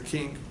as a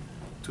king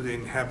to the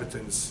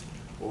inhabitants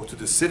or to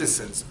the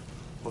citizens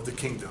of the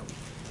kingdom.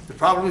 The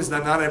problem is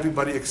that not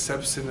everybody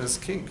accepts him as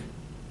king.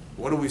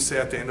 What do we say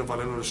at the end of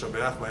Alenu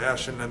L'Shabeach? Vayah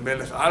Hashem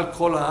Lemelech Al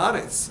Kol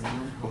Haaretz.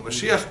 When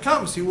Mashiach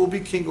comes, he will be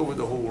king over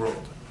the whole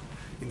world.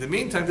 In the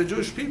meantime, the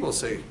Jewish people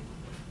say,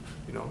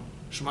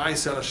 Shema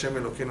Yisrael Hashem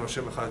Elokeinu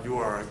Hashem Echad, you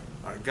are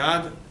our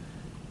God.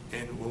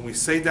 And when we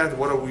say that,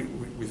 what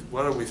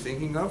are we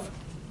thinking of?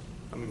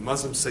 I mean,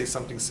 Muslims say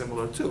something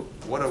similar too.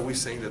 What are we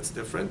saying that's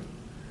different?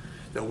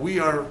 That we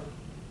are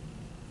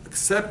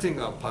accepting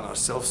upon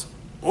ourselves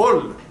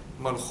all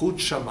Malchut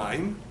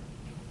Shamayim,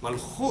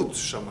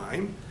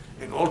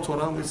 and all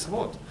Torah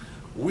Mitzvot.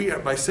 We are,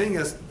 by saying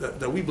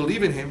that we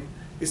believe in Him,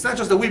 it's not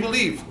just that we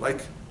believe,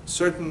 like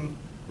certain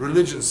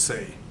religions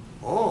say,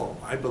 oh,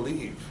 I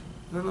believe.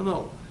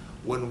 No.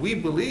 When we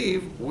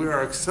believe, we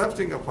are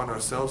accepting upon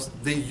ourselves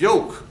the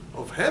yoke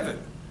of heaven,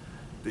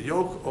 the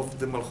yoke of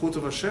the Malchut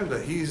of Hashem,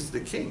 that He is the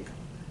King,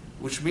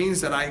 which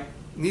means that I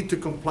need to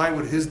comply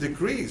with His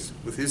decrees,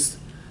 with His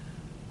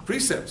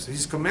precepts,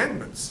 His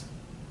commandments.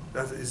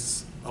 That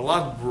is a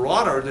lot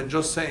broader than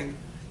just saying,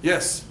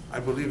 yes, I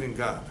believe in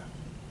God.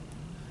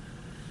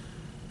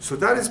 So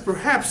that is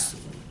perhaps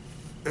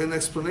an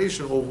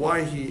explanation of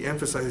why he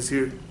emphasizes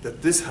here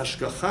that this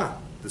hashgacha,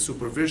 the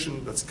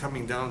supervision that's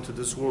coming down to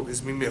this world,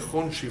 is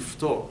mimechon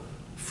shifto,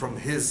 from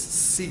his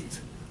seat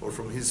or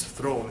from his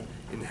throne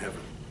in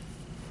heaven.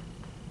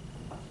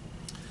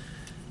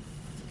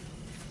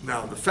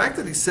 Now, the fact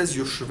that he says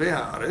Yoshvei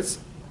Haaretz,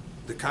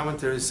 the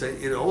commentaries say,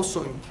 it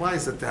also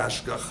implies that the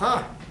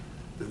hashgacha,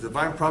 the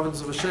divine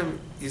providence of Hashem,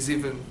 is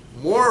even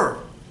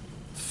more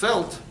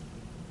felt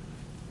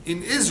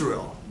in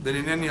Israel than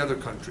in any other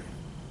country.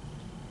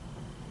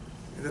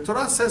 And the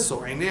Torah says so,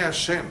 Einei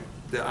Hashem,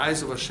 the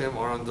eyes of Hashem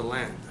are on the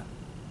land,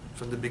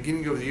 from the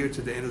beginning of the year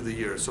to the end of the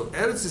year. So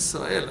Eretz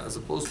Israel, as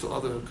opposed to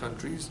other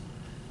countries,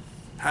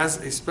 has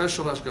a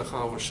special hashgacha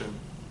of Hashem.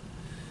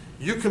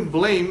 You can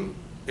blame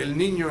El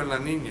Niño and La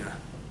Niña,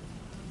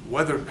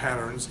 weather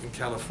patterns in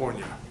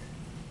California.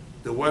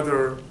 The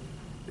weather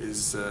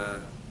is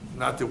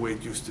not the way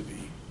it used to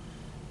be.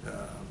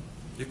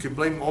 You can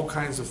blame all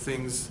kinds of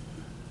things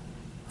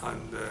on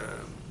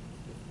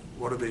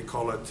what do they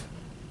call it?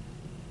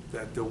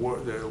 That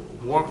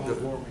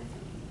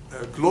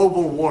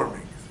global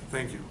warming.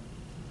 Thank you.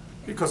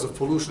 Because of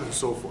pollution and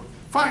so forth.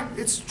 Fine,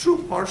 it's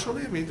true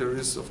partially. I mean, there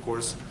is, of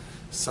course,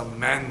 some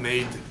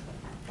man-made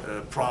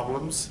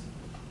problems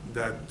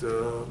that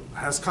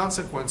has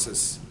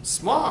consequences.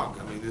 Smog,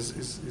 I mean,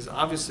 is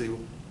obviously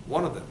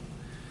one of them.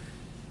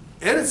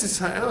 Eretz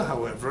Israel,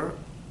 however,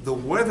 the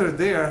weather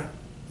there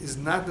is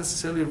not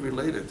necessarily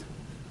related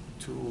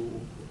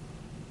to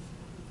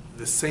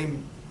the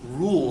same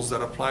rules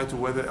that apply to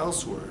weather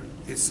elsewhere.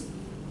 It's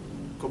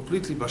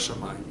completely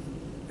bashamayim.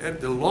 And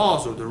the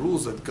laws or the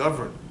rules that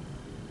govern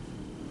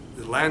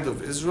the land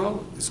of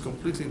Israel is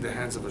completely in the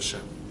hands of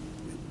Hashem.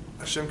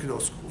 Hashem can,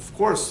 of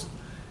course,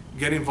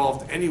 get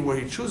involved anywhere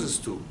He chooses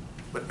to,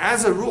 but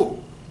as a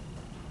rule,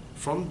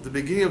 from the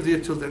beginning of the year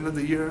till the end of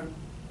the year,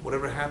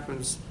 whatever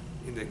happens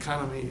in the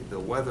economy, the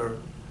weather,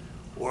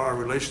 or our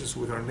relations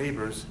with our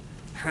neighbors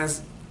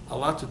has a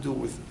lot to do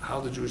with how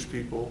the Jewish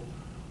people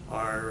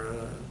are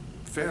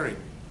faring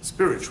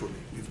spiritually.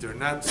 If they're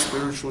not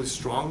spiritually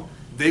strong,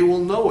 they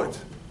will know it.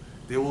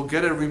 They will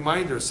get a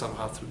reminder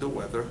somehow through the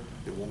weather.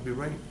 It won't be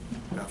rain,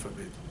 God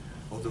forbid.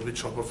 Or there'll be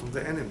trouble from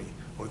the enemy.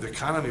 Or the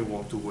economy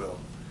won't do well.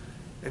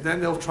 And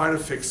then they'll try to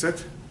fix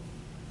it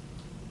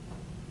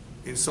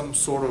in some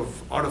sort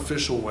of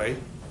artificial way.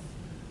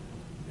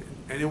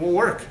 And it won't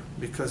work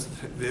because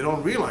they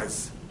don't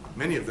realize,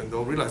 many of them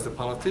don't realize, the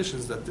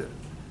politicians, that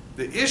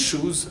the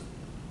issues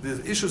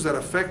that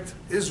affect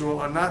Israel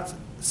are not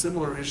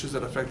similar issues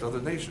that affect other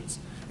nations.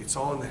 It's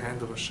all in the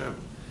hand of Hashem.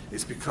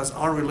 It's because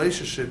our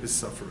relationship is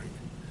suffering.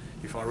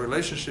 If our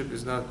relationship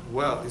is not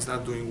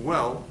doing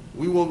well,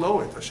 we will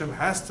know it. Hashem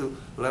has to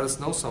let us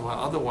know somehow.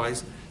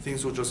 Otherwise,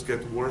 things will just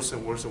get worse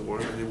and worse and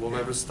worse, and it will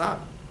never stop.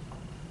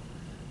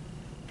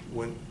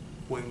 When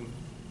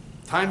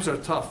times are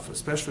tough,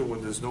 especially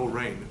when there's no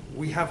rain,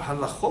 we have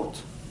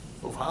halachot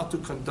of how to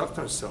conduct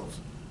ourselves,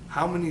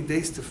 how many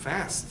days to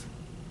fast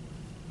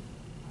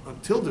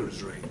until there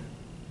is rain.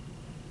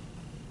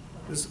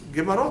 There's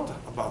Gemarot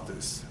about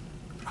this.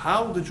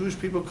 How the Jewish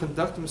people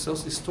conduct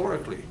themselves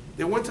historically.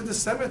 They went to the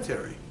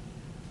cemetery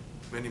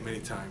many, many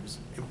times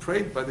and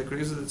prayed by the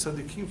graves of the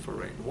tzaddikim for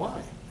rain.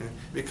 Why?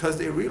 Because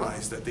they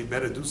realized that they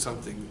better do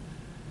something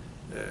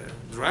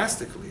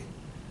drastically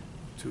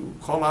to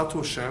call out to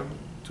Hashem,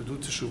 to do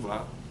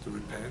teshuvah, to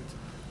repent.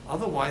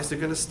 Otherwise, they're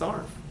going to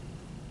starve.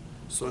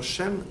 So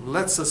Hashem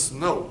lets us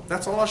know.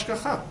 That's all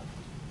hashgacha.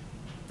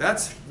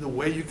 That's the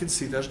way you can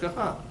see the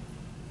hashgacha.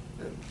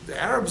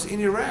 The Arabs in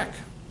Iraq,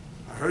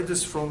 I heard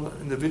this from an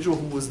individual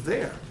who was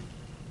there.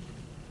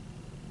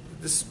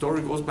 This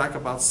story goes back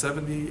about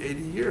 70,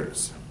 80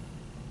 years.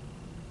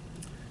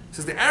 It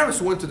says the Arabs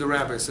went to the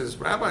rabbi and says,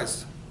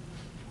 rabbis,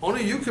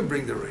 only you can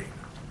bring the rain.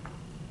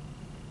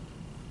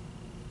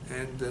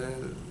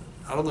 And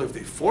I don't know if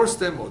they forced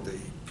them or they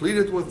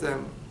pleaded with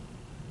them,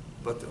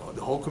 but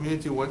the whole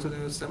community went to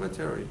the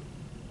cemetery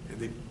and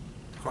they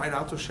cried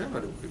out to Hashem.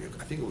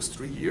 I think it was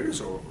 3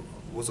 years, or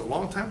it was a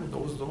long time when there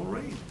was no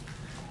rain.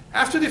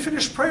 After they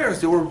finished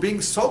prayers, they were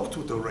being soaked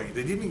with the rain.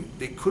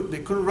 They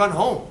couldn't run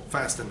home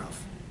fast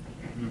enough.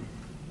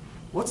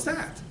 What's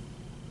that?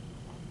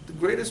 The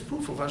greatest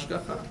proof of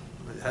Hashgacha.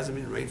 It hasn't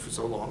been rained for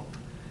so long.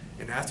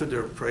 And after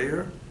their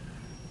prayer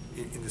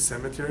in the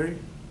cemetery,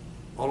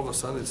 all of a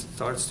sudden it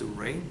starts to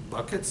rain,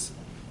 buckets.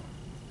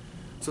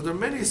 So there are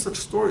many such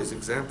stories,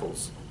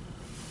 examples.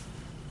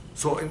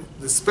 So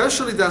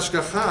especially the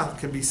Hashgacha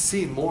can be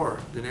seen more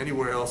than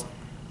anywhere else.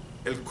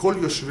 El Kol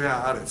Yoshvei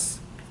Haaretz,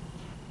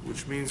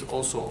 which means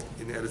also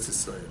in Eretz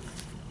Yisrael.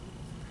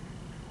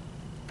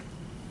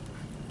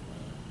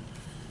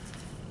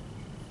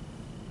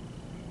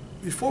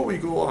 Before we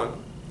go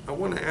on, I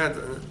want to add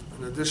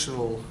an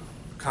additional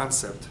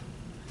concept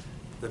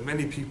that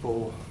many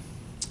people,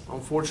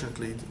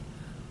 unfortunately,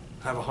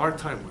 have a hard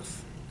time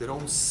with. They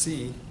don't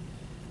see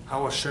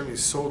how Hashem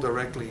is so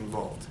directly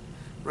involved.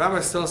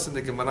 Rabbis tell us in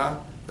the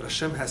Gemara that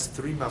Hashem has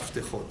 3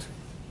 maftechot.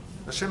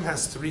 Hashem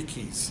has 3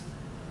 keys.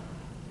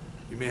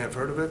 You may have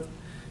heard of it.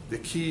 The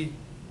key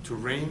to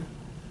rain.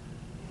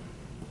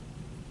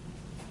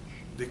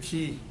 The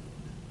key,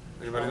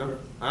 anybody know?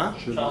 Huh?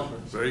 Childbirth.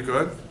 Very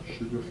good.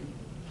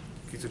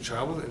 Key to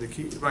childbirth and the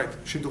key, right,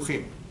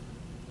 shidduchim.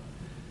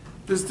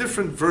 There's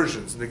different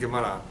versions in the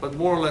Gemara, but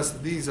more or less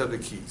these are the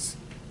keys.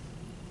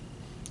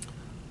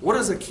 What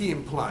does a key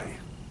imply?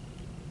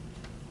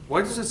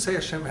 Why does it say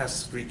Hashem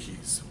has 3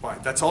 keys? Why?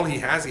 That's all he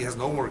has? He has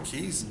no more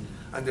keys?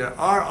 And there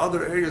are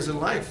other areas in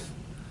life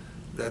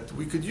that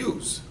we could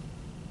use,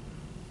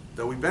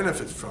 that we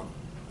benefit from.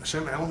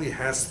 Hashem only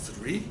has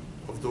 3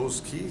 of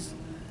those keys.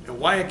 And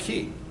why a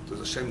key? Does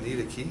Hashem need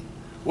a key?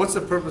 What's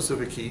the purpose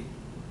of a key?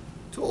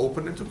 To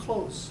open and to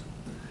close.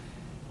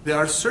 There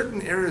are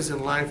certain areas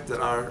in life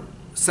that are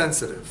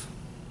sensitive.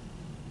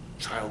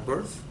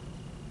 Childbirth,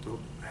 to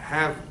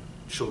have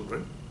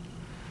children,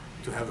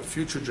 to have a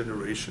future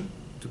generation,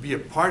 to be a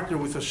partner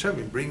with Hashem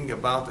in bringing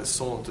about a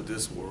soul into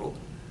this world.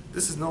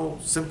 This is no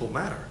simple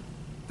matter.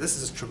 This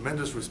is a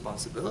tremendous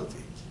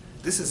responsibility.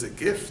 This is a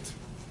gift.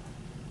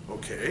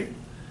 Okay?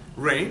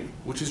 Rain,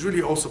 which is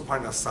really also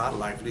parnasah,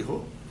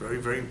 livelihood, very,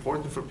 very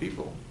important for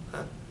people.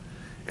 Huh?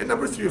 And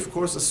number 3, of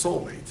course, a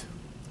soulmate.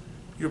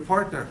 Your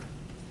partner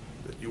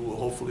that you will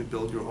hopefully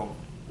build your home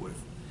with.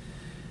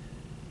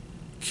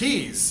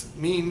 Keys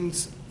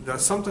means that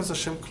sometimes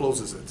Hashem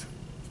closes it.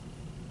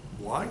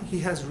 Why? He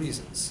has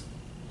reasons.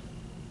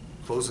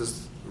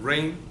 Closes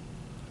rain,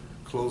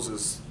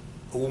 closes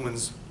a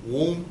woman's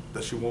womb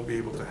that she won't be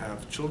able to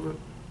have children,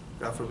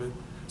 God forbid.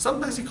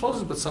 Sometimes he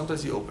closes, but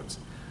sometimes he opens.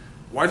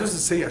 Why does it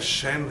say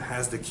Hashem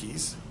has the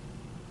keys?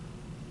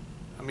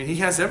 I mean, he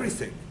has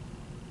everything.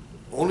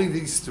 Only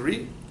these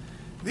 3?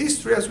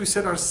 These 3, as we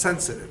said, are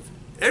sensitive.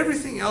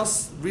 Everything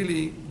else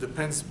really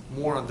depends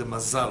more on the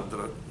mazal that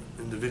an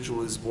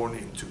individual is born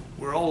into.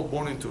 We're all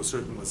born into a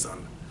certain mazal.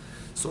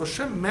 So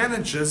Hashem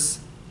manages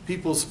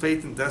people's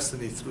fate and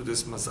destiny through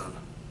this mazal.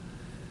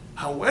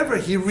 However,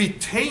 he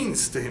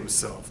retains to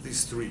himself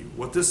these 3.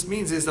 What this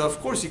means is that, of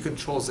course, he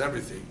controls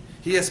everything.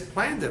 He has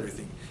planned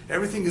everything.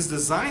 Everything is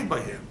designed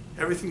by him.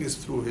 Everything is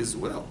through his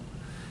will.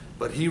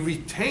 But he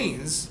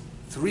retains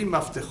 3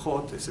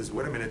 maftechot. He says,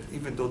 wait a minute,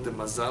 even though the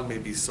mazal may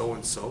be so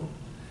and so,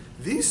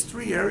 these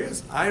 3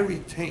 areas I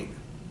retain.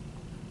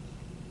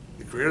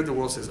 The creator of the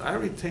world says, I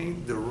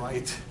retain the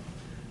right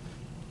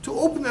to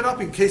open it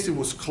up in case it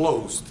was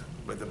closed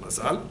by the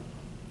mazal,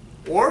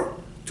 or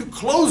to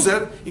close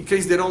it in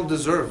case they don't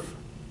deserve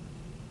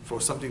for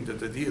something that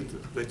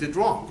they did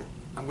wrong.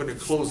 I'm going to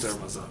close their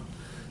mazal.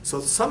 So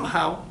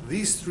somehow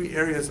these 3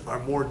 areas are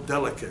more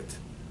delicate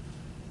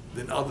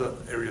than other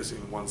areas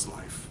in one's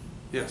life.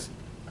 Yes?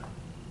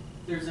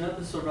 There's an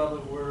episode, Rabbi,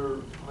 where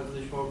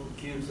HaKadosh Baruch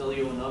Hu gives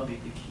Elyahu Navi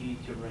the key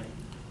to rain.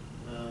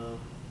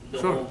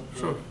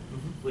 Sure.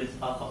 With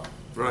Achav.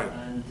 Right.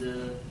 And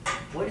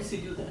why does he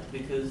do that?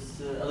 Because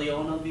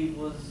Elyahu Navi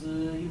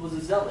was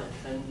a zealot,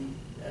 and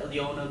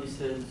Elyahu Navi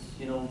says,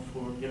 you're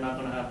not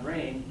going to have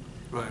rain.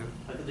 Right.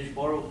 HaKadosh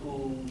Baruch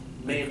Hu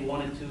may have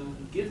wanted to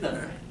give them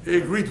rain. He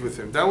agreed with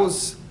him. That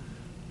was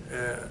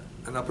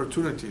an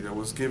opportunity that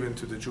was given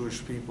to the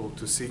Jewish people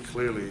to see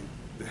clearly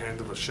the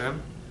hand of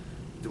Hashem.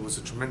 There was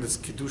a tremendous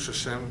Kiddush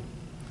Hashem.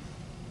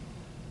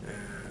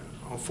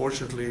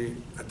 Unfortunately,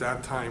 at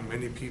that time,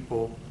 many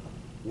people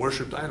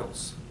worshipped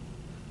idols.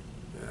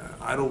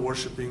 Idol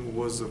worshiping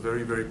was a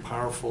very, very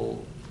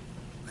powerful,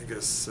 I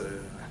guess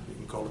you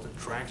can call it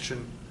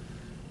attraction.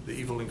 The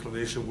evil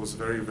inclination was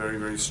very, very,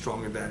 very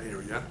strong in that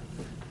area.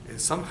 And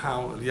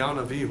somehow,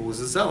 Elyahu Navi, who was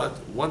a zealot,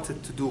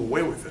 wanted to do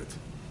away with it.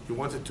 He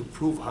wanted to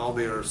prove how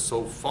they are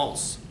so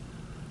false,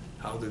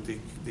 how that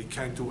they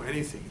can't do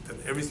anything,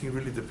 that everything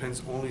really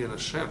depends only on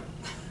Hashem,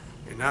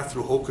 and not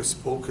through hocus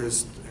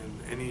pocus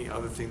any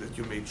other thing that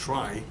you may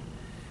try,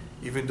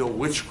 even though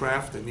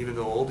witchcraft and even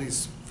though all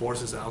these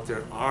forces out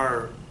there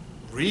are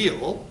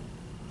real,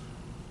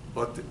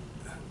 but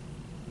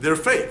they're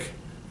fake.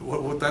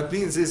 What that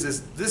means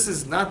is this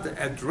is not the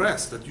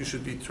address that you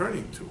should be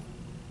turning to.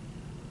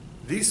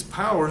 These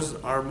powers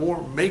are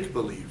more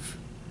make-believe.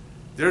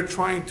 They're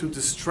trying to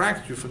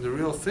distract you from the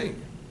real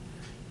thing.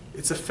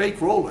 It's a fake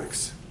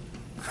Rolex,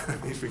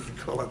 if we can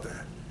call it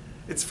that.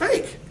 It's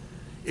fake.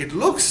 It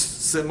looks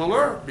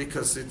similar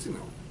because it,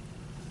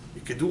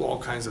 you can do all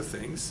kinds of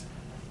things,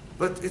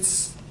 but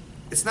it's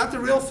not the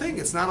real thing.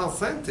 It's not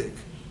authentic.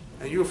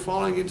 And you're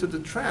falling into the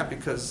trap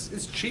because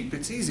it's cheap,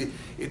 it's easy.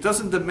 It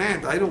doesn't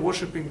demand, idol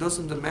worshiping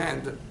doesn't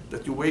demand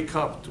that you wake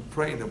up to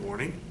pray in the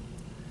morning,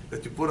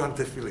 that you put on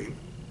Tehilim,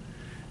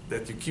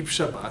 that you keep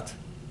Shabbat,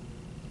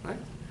 right?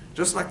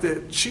 Just like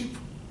the cheap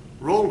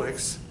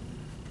Rolex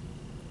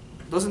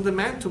doesn't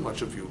demand too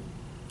much of you.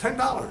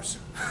 $10.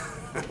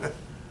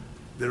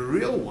 The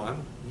real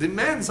one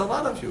demands a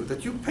lot of you,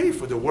 that you pay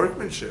for the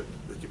workmanship,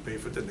 that you pay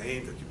for the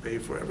name, that you pay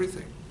for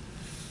everything.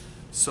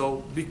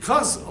 So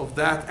because of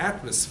that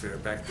atmosphere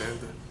back then,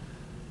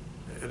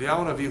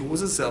 Elyahu Navi, who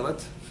was a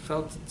zealot,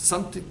 felt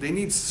something, they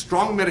need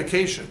strong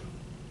medication.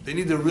 They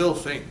need the real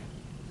thing.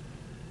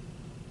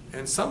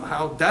 And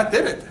somehow that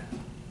did it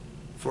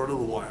for a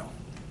little while.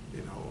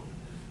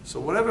 So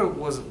whatever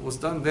was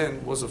done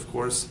then was, of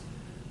course,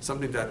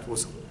 something that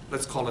was,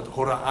 let's call it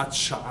Hora'at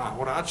Sha'ah.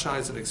 Hora'at Sha'ah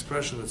is an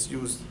expression that's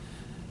used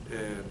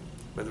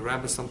by the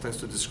rabbis sometimes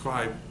to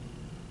describe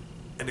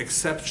an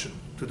exception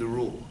to the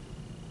rule.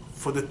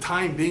 For the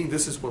time being,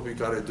 this is what we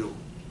got to do.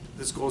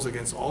 This goes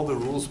against all the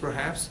rules,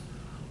 perhaps,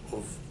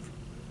 of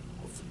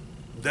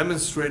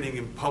demonstrating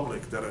in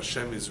public that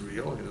Hashem is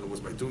real. In other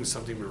words, by doing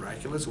something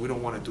miraculous. We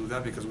don't want to do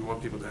that because we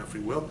want people to have free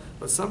will,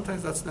 but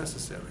sometimes that's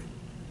necessary.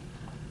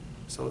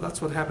 So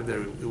that's what happened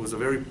there. It was a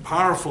very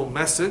powerful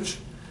message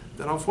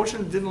that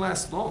unfortunately didn't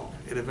last long.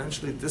 It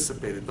eventually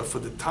dissipated, but for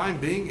the time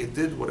being, it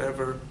did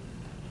whatever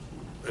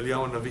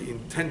Elyahu Navi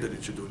intended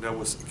it to do. That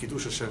was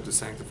Kiddush Hashem, to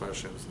sanctify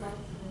Hashem's name.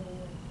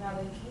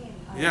 Rabbi Kin,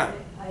 Yeah.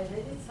 I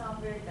read it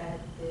somewhere that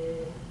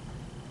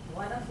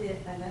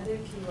another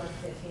key was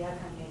Tehilim,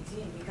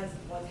 because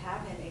what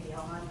happened,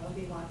 Elyahu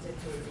Navi wanted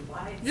to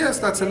revive. Yes,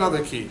 that's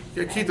another key.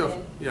 Yeah, key to,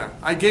 yeah.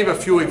 I gave a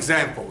few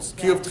examples.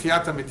 Key of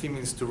Tchiyat HaMetim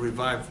means to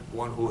revive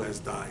one who has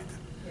died.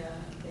 Yeah,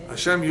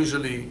 Hashem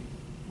usually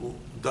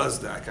does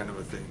that kind of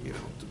a thing,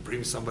 to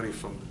bring somebody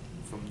from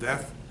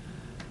death.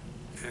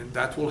 And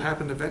that will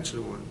happen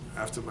eventually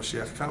after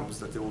Mashiach comes,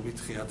 that there will be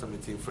Tchiyat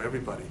HaMetim for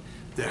everybody.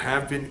 There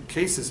have been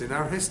cases in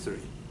our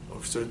history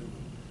of certain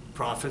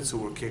prophets who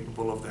were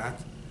capable of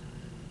that,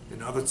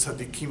 and other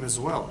tzaddikim as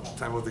well, at the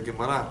time of the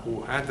Gemara,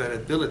 who had that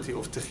ability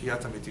of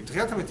Tchiyat HaMetim.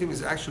 Tchiyat HaMetim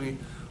is actually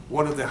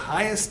one of the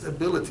highest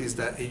abilities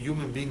that a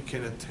human being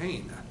can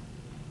attain.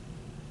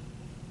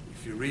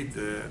 If you read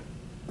the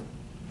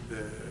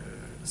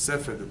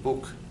Sefer, the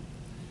book,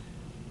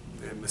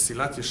 the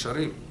Mesilat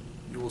Yesharim,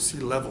 you will see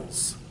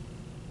levels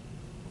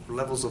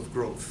of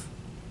growth.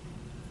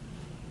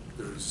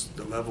 There's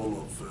the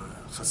level of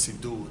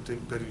Chassidut,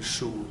 and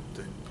Perishut,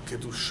 and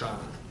Kedusha.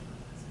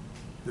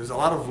 There's a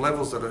lot of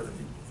levels that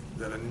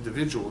an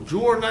individual,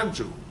 Jew or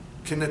non-Jew,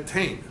 can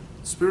attain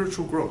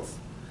spiritual growth.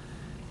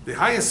 The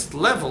highest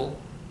level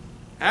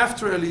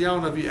after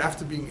Elyahu Navi,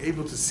 after being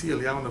able to see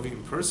Elyahu Navi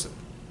in person,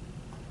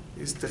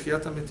 is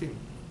Techiyat HaMetim,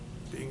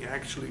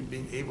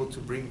 being able to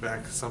bring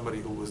back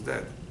somebody who was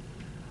dead.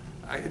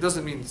 It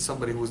doesn't mean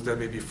somebody who was dead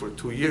maybe for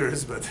 2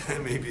 years, but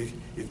maybe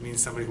it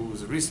means somebody who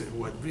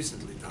had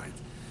recently died.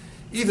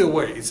 Either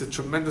way, it's a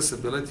tremendous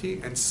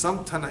ability, and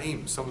some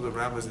Tanaim, some of the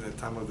rabbis in the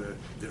time of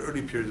the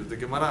early period of the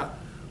Gemara,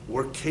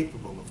 were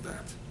capable of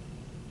that.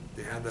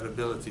 They had that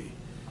ability.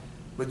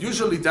 But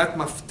usually that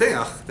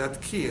mafteach,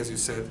 that key, as you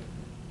said,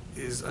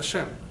 is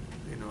Hashem.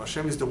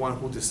 Hashem is the one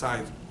who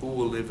decides who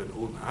will live and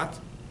who not.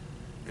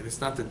 And it's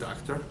not the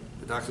doctor.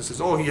 The doctor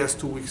says, oh, he has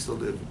 2 weeks to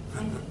live.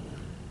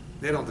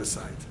 They don't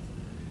decide.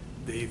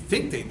 They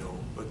think they know,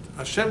 but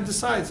Hashem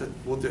decides that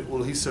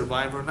will he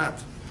survive or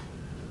not.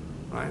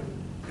 Right?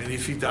 And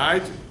if he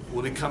died,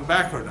 will he come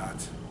back or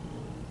not?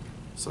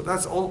 So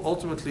that's all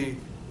ultimately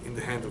in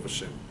the hand of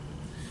Hashem.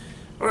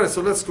 All right,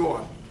 so let's go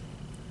on.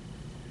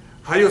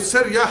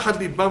 Hayotzer yachad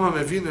libam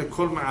hamevin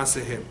kol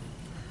ma'asehem.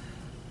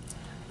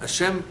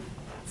 Hashem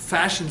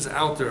fashions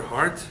out their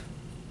heart,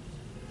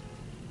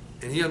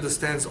 and He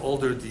understands all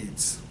their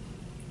deeds.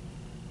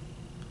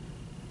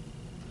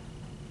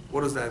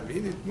 What does that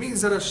mean? It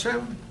means that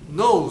Hashem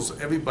knows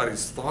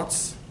everybody's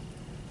thoughts.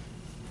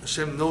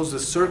 Hashem knows the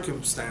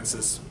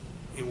circumstances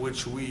in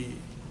which we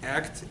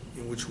act,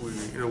 in which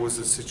was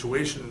the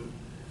situation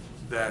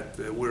that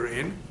we're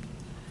in.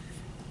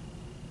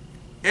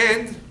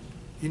 And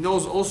He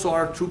knows also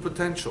our true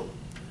potential.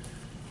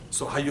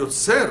 So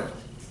Hayotzer,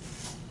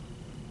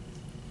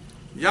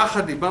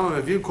 Yachad Libam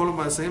Mevin Kol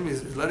Ma'aseim,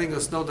 is letting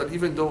us know that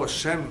even though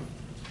Hashem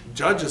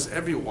judges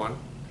everyone,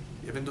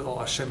 even though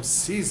Hashem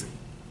sees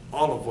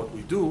all of what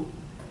we do,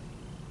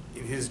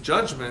 in His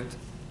judgment,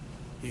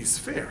 He's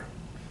fair.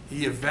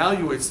 He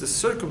evaluates the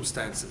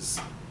circumstances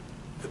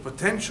the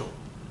potential,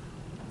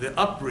 the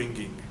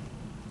upbringing,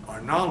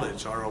 our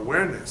knowledge, our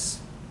awareness.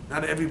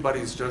 Not everybody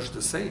is judged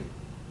the same.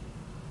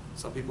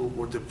 Some people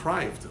were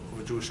deprived of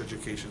a Jewish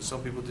education.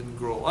 Some people didn't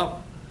grow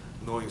up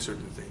knowing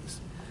certain things.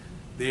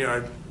 They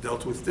are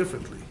dealt with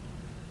differently.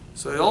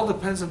 So it all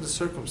depends on the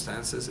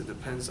circumstances. It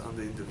depends on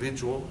the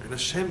individual. And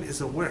Hashem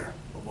is aware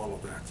of all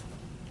of that.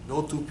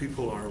 No two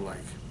people are alike.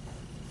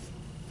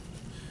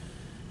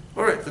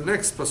 All right, the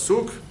next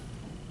pasuk.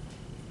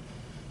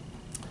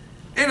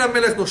 אין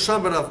המלך נושע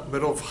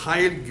ברוב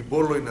חיל,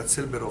 גיבור לא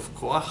ינצל ברוב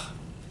כוח.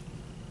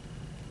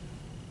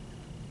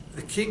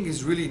 The king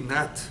is really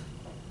not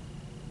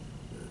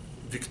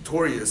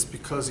victorious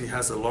because he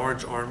has a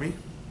large army.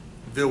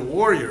 The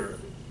warrior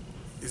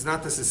is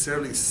not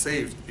necessarily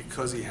saved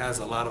because he has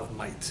a lot of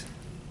might.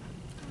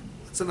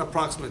 It's an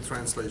approximate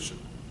translation.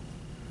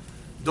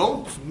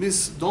 Don't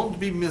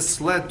be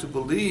misled to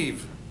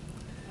believe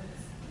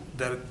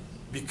that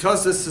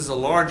because this is a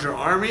larger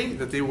army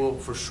that they will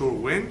for sure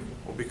win,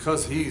 or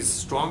because he's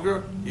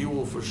stronger, he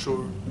will for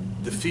sure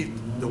defeat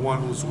the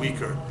one who's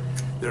weaker.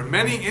 There are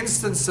many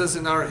instances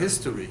in our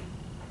history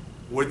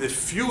where the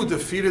few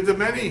defeated the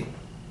many.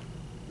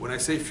 When I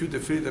say few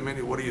defeated the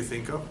many, what do you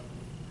think of?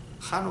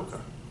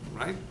 Hanukkah,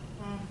 right?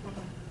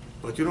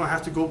 But you don't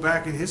have to go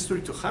back in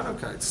history to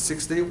Hanukkah. It's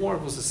 6-day war.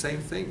 It was the same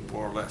thing,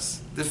 more or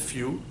less. The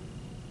few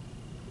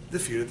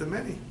defeated the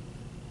many.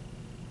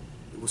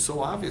 It was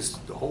so obvious.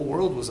 The whole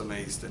world was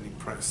amazed and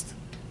impressed.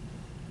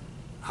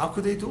 How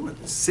could they do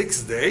it?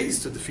 6 days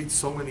to defeat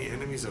so many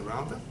enemies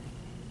around them?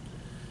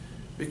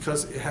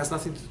 Because it has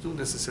nothing to do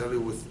necessarily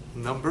with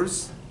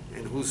numbers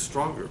and who's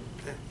stronger.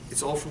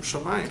 It's all from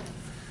Shamayim.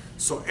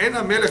 So, En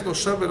HaMelech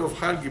Noshav Berov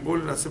Chal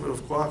Gibor L'Natzeh Berov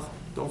Koach.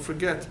 Don't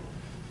forget,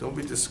 don't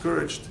be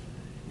discouraged.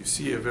 You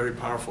see a very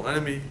powerful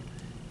enemy.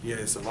 He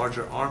has a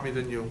larger army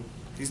than you.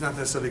 He's not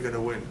necessarily going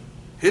to win.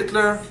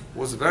 Hitler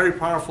was very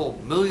powerful,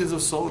 millions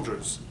of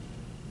soldiers.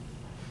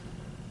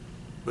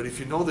 But if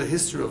you know the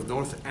history of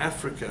North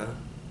Africa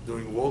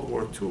during World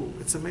War II,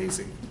 it's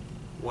amazing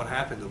what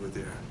happened over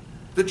there.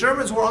 The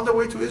Germans were on their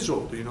way to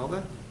Israel. Do you know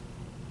that?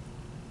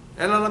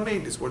 El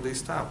Alamein is where they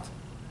stopped.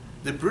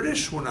 The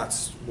British were not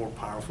more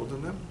powerful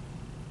than them.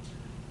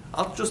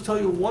 I'll just tell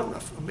you one,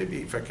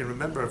 maybe if I can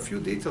remember a few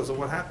details of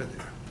what happened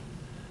there.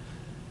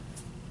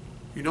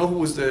 You know who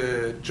was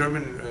the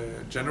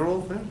German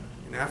general then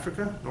in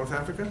Africa, North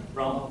Africa?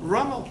 Rommel.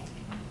 Rommel.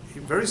 A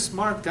very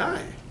smart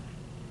guy.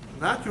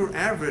 Not your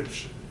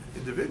average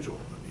individual.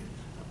 I mean,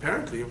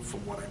 apparently,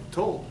 from what I'm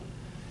told,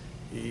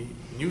 he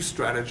knew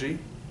strategy,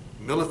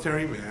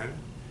 military man.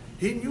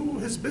 He knew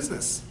his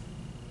business.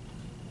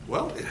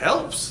 Well, it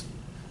helps.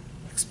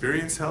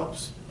 Experience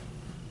helps.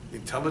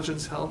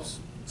 Intelligence helps.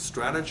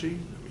 Strategy,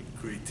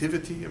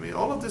 creativity.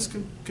 All of this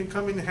can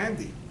come in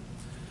handy.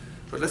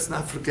 But let's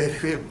not forget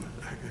him.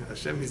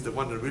 Hashem is the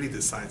one that really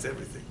decides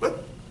everything.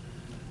 But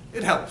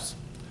it helps.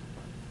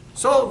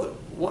 So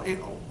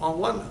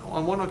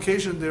on one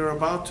occasion, they were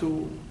about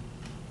to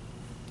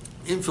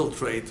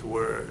infiltrate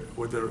where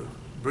the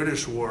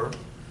British were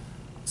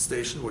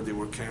stationed, where they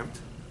were camped.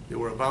 They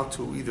were about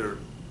to either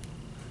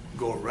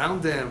go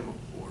around them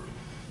or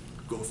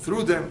go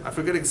through them. I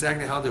forget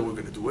exactly how they were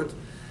going to do it.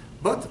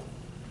 But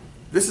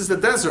this is the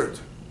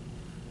desert.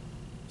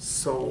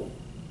 So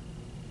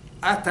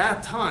at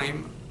that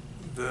time,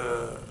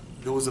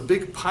 there was a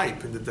big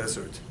pipe in the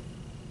desert.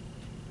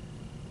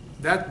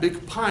 That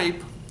big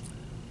pipe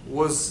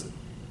was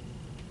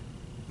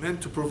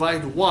meant to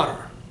provide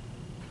water,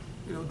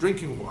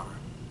 drinking water,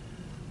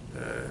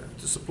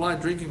 to supply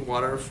drinking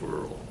water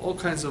for all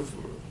kinds of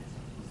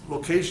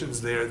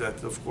locations there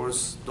that, of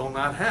course, do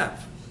not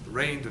have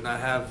rain, do not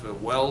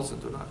have wells,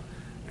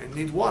 and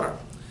need water.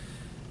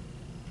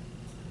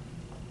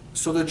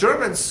 So the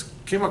Germans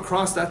came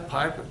across that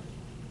pipe,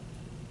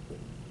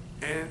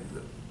 and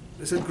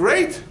they said,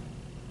 "Great,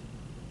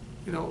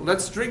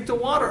 let's drink the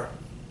water."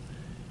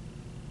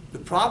 The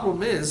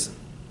problem is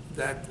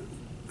that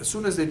as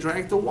soon as they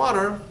drank the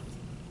water,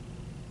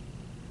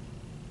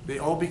 they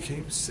all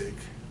became sick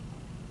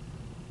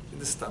in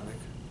the stomach.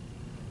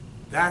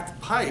 That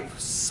pipe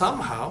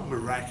somehow,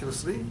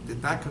 miraculously,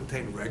 did not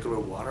contain regular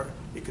water.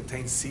 It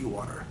contained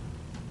seawater.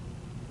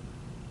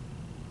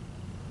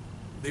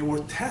 They were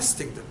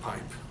testing the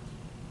pipe.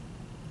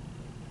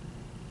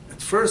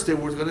 At first, they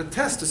were going to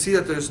test to see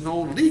that there's no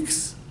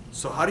leaks.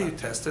 So how do you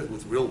test it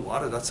with real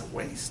water? That's a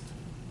waste.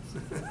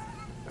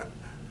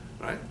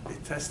 Right? They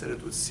tested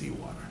it with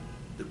seawater,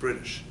 the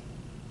British.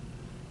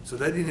 So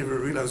they didn't even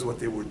realize what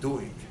they were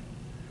doing,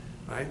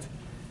 right?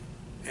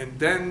 And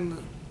then,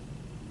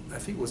 I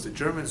think it was the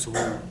Germans who,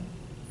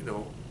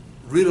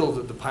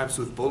 riddled the pipes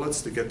with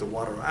bullets to get the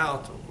water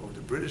out, or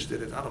the British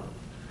did it, I don't know.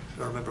 I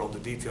don't remember all the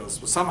details.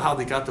 But somehow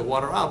they got the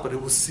water out, but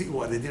it was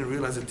seawater. They didn't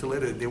realize it until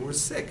later that they were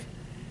sick.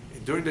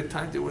 And during the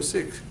time they were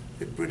sick,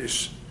 the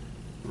British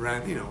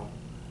ran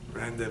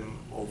them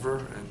over,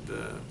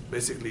 and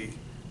basically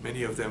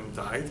many of them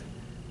died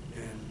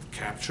and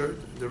captured.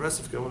 The rest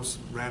of them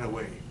ran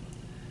away.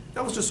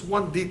 That was just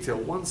one detail,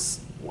 one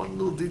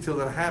little detail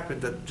that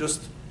happened that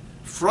just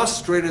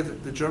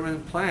frustrated the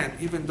German plan,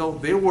 even though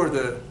they were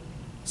the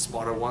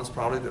smarter ones,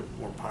 probably the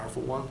more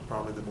powerful ones,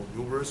 probably the more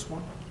numerous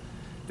one.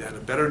 They had a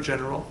better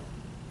general.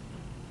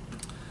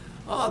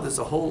 There's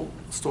a whole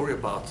story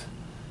about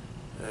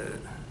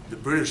the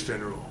British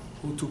general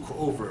who took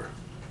over.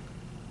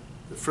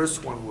 The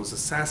first one was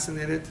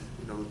assassinated.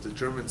 The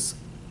Germans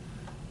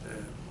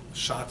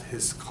shot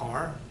his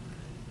car,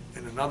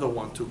 and another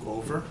one took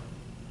over.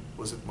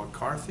 Was it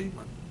McCarthy?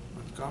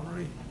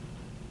 Montgomery?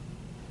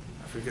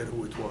 I forget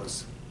who it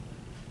was.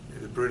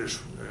 The British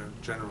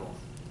general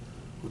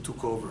who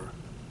took over.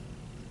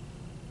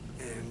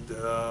 And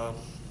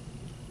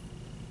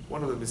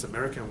one of them is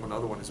American, one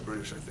other one is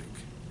British, I think.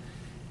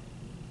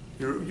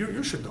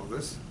 You should know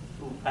this.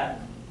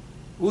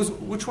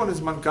 Which one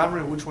is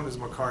Montgomery and which one is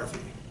McCarthy?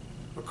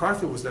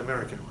 McCarthy was the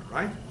American one,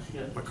 right?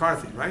 Yeah.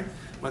 McCarthy, right?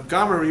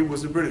 Montgomery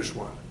was the British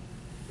one.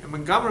 And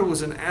Montgomery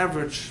was an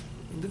average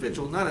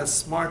individual, not as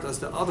smart as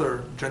the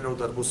other general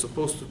that was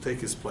supposed to take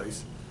his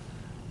place.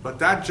 But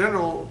that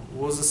general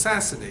was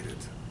assassinated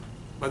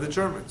by the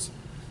Germans.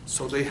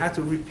 So they had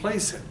to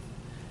replace him.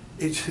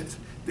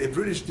 The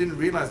British didn't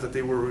realize that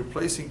they were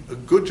replacing a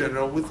good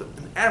general with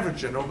an average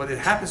general, but it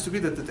happens to be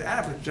that the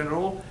average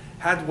general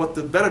had what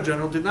the better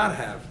general did not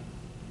have.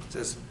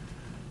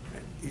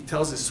 He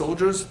tells his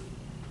soldiers,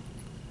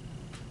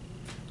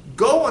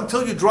 go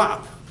until you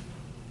drop.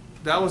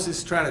 That was his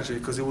strategy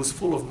because it was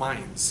full of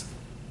mines.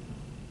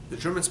 The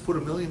Germans put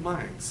 1 million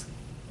mines.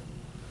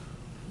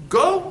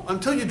 Go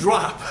until you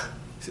drop.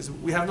 He says,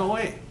 we have no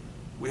way.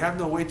 We have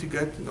no way to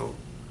get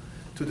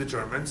to the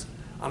Germans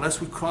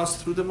unless we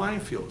cross through the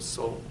minefields.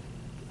 So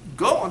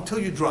go until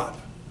you drop.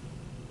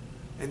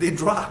 And they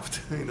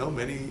dropped.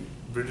 Many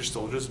British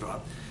soldiers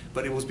dropped.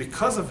 But it was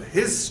because of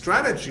his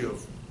strategy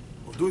of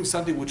doing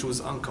something which was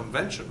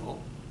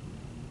unconventional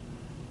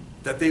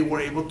that they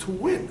were able to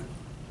win.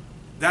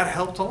 That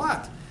helped a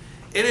lot.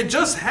 And it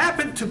just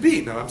happened to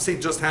be, now I'm saying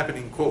just happened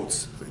in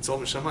quotes, it's all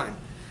Mishamayim,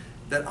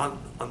 that on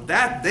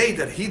that day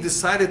that he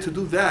decided to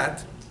do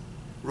that,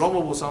 Roma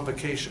was on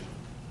vacation.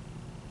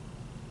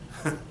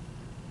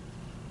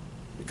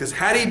 Because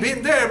had he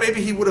been there,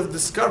 maybe he would have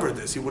discovered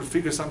this, he would have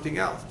figured something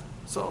out.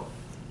 So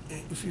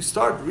if you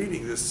start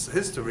reading this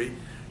history,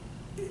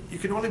 you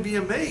can only be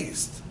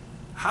amazed.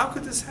 How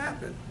could this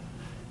happen?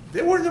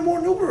 They were the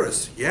more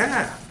numerous.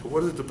 Yeah. But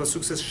what is it? The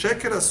Pasuk says,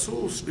 Sheker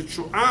asus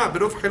b'tshu'ah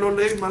berov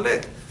chelolei maleh.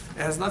 It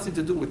has nothing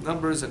to do with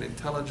numbers and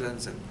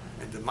intelligence and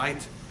the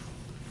might.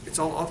 It's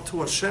all up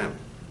to Hashem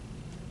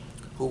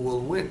who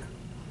will win.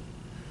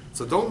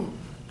 So don't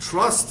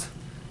trust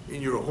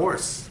in your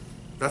horse.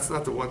 That's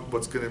not the one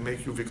what's going to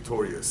make you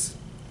victorious.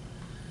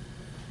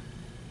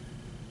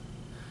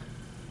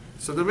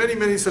 So there are many,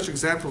 many such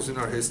examples in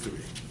our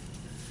history.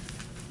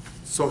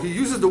 So he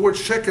uses the word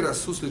sheker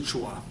asus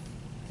l'tshu'ah.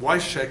 Why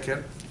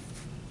sheker?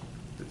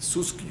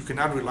 You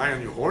cannot rely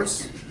on your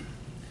horse.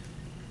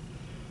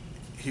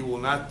 He will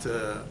not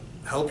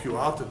help you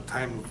out at the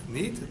time of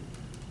need.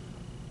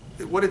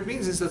 What it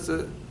means is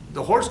that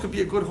the horse could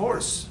be a good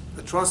horse,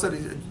 a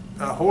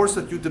horse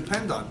that you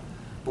depend on.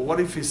 But what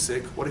if he's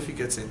sick? What if he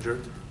gets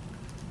injured?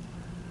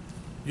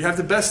 You have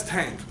the best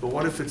tank, but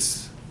what if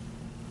it's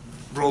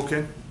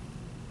broken?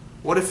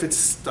 What if it's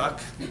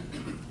stuck?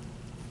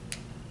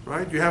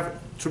 Right? You have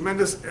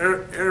tremendous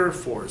air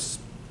force,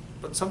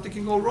 but something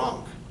can go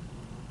wrong.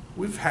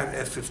 We've had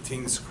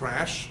F-15s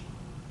crash,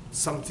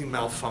 something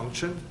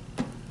malfunctioned.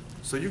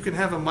 So you can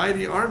have a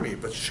mighty army,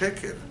 but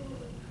sheker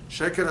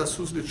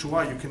asus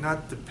l'tshu'ah, you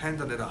cannot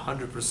depend on it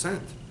 100%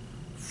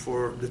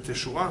 for the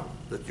teshuah,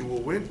 that you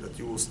will win, that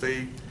you will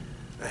stay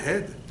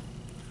ahead.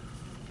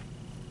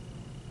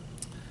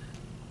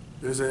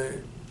 There's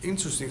an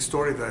interesting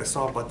story that I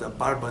saw about the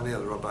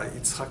Abarbanel, Rabbi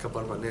Yitzchak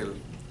Abarbanel.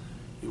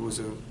 He was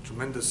a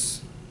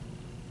tremendous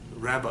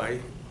rabbi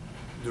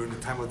during the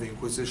time of the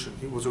Inquisition.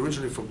 He was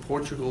originally from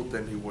Portugal,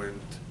 then he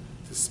went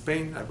to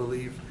Spain, I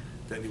believe,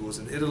 then he was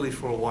in Italy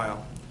for a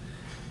while.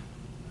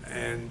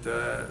 And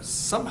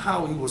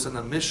somehow he was on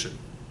a mission,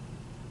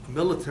 a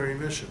military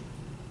mission,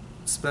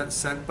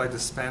 sent by the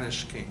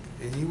Spanish king,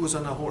 and he was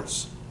on a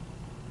horse.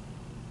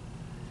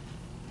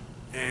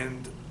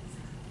 And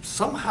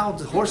somehow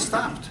the horse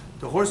stopped.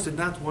 The horse did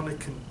not want to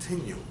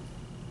continue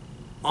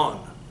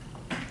on.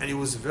 And he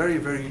was very,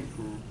 very,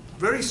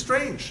 very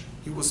strange.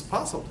 He was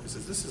puzzled. He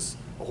says, this is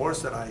a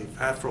horse that I've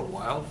had for a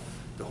while.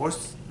 The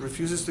horse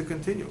refuses to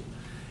continue.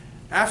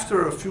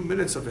 After a few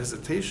minutes of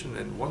hesitation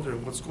and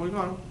wondering what's going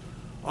on,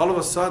 all of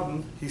a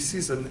sudden he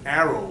sees an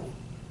arrow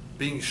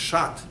being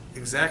shot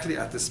exactly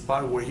at the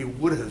spot where he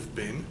would have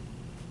been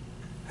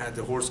had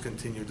the horse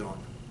continued on.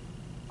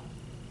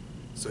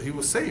 So he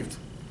was saved.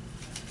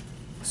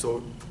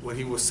 So when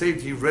he was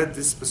saved, he read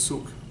this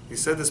pasuk. He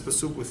said this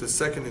pasuk with a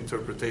second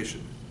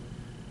interpretation.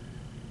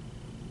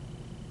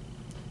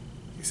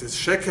 He says,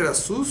 sheker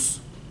asus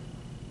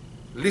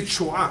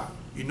l'tshu'ah.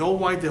 You know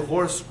why the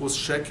horse was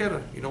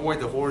sheker? You know why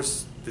the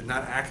horse did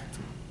not act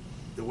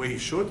the way he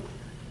should?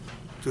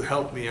 To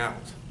help me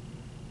out.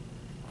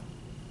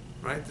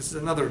 Right? This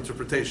is another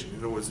interpretation. In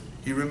other words,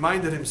 he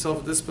reminded himself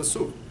of this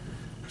pasuk,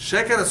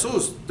 Sheker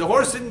asus. The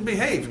horse didn't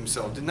behave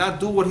himself, did not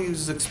do what he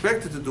was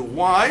expected to do.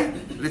 Why?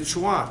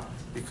 Litshua.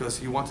 Because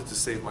he wanted to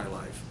save my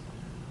life.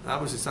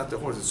 Obviously, it's not the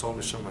horse, it's all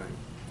Mishamayim.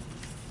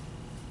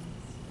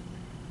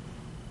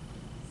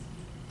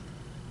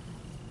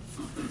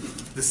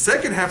 The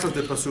second half of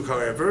the pasuk,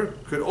 however,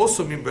 could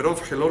also mean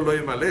berov chilo lo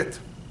yimalet.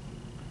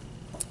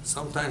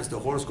 Sometimes the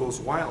horse goes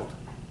wild,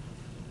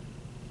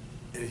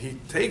 and he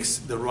takes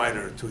the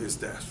rider to his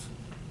death.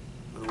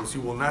 In other words, he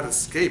will not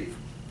escape.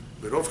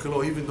 Berov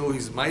chilo, even though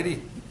he's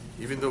mighty,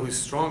 even though he's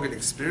strong and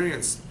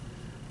experienced,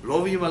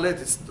 lo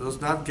yimalet, it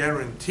does not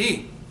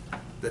guarantee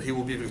that he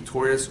will be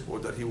victorious or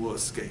that he will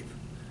escape.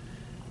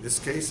 In this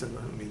case, I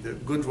mean, the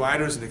good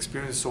riders and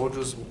experienced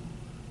soldiers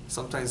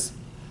sometimes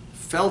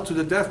fell to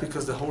the death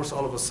because the horse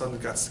all of a sudden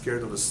got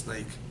scared of a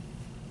snake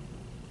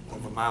or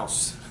of a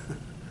mouse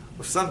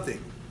or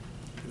something.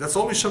 That's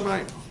all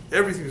Mishamayim.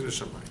 Everything is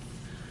Mishamayim.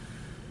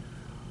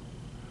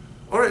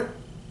 All right,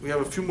 we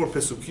have a few more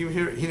pesukim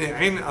here. Hine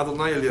ein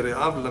Adonai el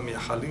yire'av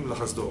lamichalim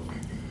lachasdo.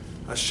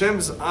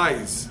 Hashem's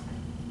eyes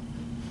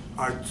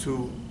are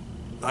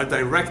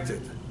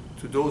directed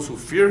to those who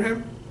fear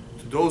Him,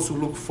 to those who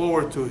look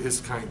forward to His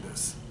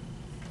kindness.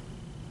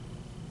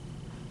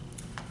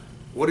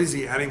 What is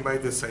he adding by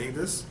this, saying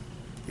this?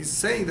 He's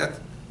saying that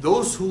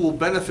those who will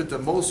benefit the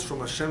most from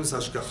Hashem's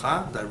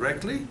hashgacha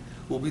directly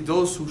will be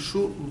those who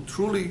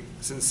truly,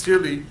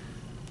 sincerely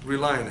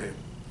rely on Him.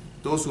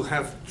 Those who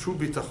have true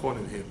bitachon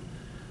in Him.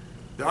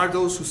 There are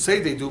those who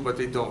say they do, but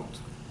they don't.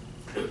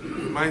 It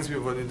reminds me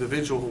of an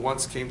individual who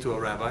once came to a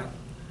rabbi.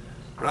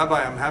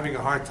 Rabbi, I'm having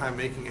a hard time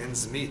making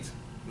ends meet.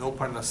 No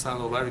parnasah,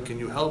 no life. Can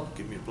you help?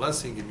 Give me a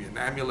blessing, give me an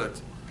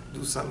amulet,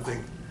 do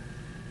something.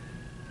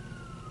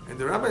 And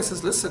the rabbi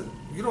says, listen,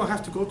 you don't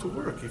have to go to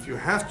work. If you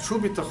have true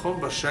bitachon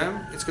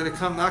b'Hashem, it's going to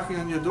come knocking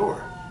on your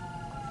door.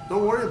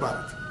 Don't worry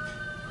about it.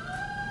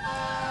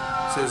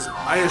 He says,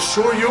 I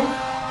assure you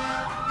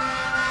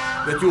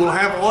that you will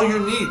have all your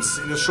needs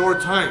in a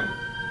short time.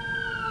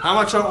 How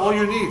much are all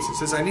your needs? He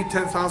says, I need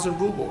 10,000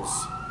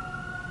 rubles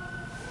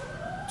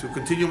to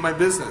continue my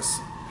business.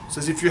 He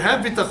says, if you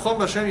have bitachon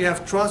b'Hashem, you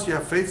have trust, you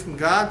have faith in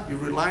God, you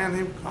rely on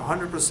Him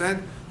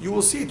 100%, you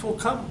will see it will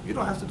come. You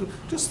don't have to do,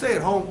 just stay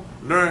at home,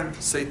 learn,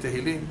 say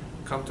Tehilim,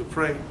 come to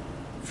pray.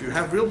 If you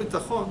have real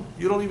bitachon,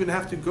 you don't even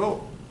have to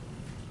go.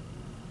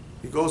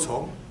 He goes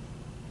home.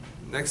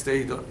 Next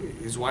day,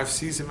 his wife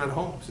sees him at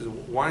home. She says,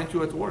 why aren't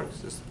you at work? He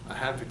says, I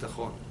have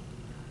bitachon.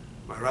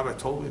 My rabbi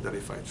told me that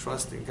if I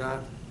trust in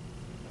God,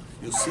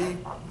 you'll see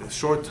in a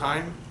short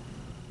time,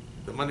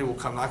 the money will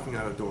come knocking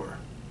at the door.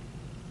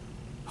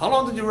 How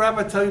long did your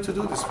rabbi tell you to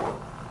do this for?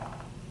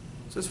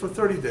 He says, for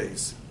 30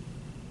 days.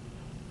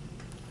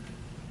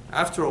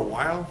 After a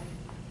while,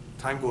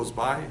 time goes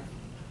by,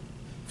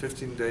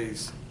 15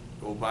 days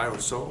go by or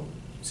so.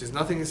 He says,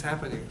 nothing is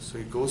happening. So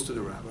he goes to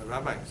the rabbi.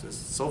 Rabbi, he says,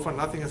 so far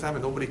nothing has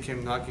happened. Nobody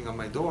came knocking on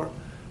my door.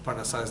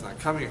 Parnasah is not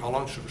coming. How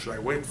long should I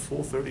wait?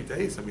 Full 30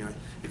 days? I mean,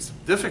 it's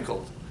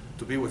difficult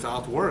to be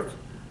without work,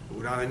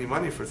 without any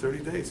money for 30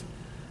 days.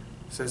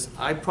 He says,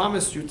 I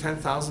promised you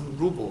 10,000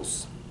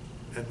 rubles.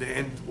 At the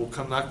end, will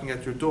come knocking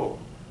at your door.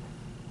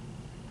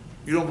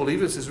 You don't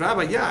believe it? Says,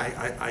 Rabbi,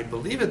 yeah, I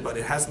believe it, but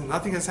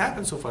nothing has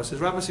happened so far. Says,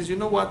 Rabbi says, you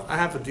know what? I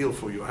have a deal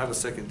for you. I have a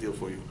second deal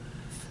for you.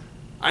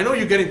 I know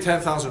you're getting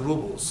 10,000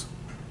 rubles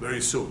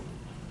very soon,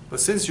 but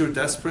since you're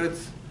desperate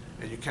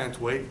and you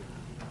can't wait,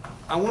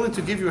 I'm willing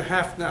to give you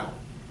half now.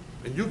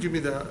 And you give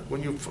me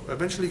when you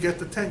eventually get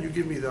the 10, you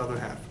give me the other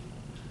half.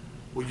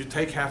 Will you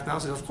take half now?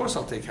 Says, of course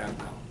I'll take half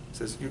now.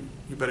 Says,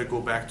 you better go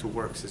back to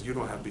work. Says, you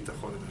don't have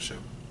bitachon in Hashem.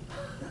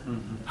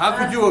 How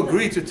could you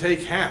agree to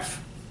take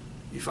half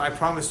if I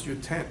promised you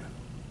 10?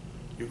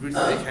 You agree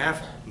to take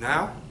half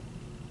now?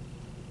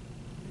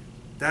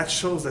 That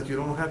shows that you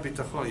don't have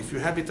bitachon. If you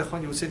have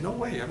bitachon, you would say, no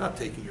way, I'm not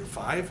taking your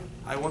 5.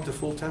 I want the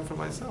full 10 for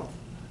myself.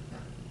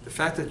 The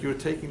fact that you're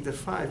taking the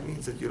 5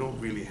 means that you don't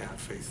really have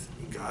faith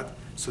in God,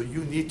 so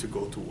you need to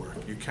go to work.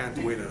 You can't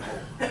wait at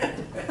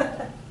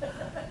home.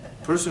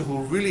 Person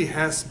who really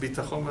has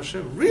bitachon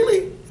Hashem, really,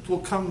 it will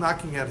come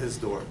knocking at his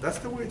door. That's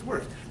the way it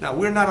works. Now,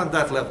 we're not on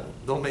that level.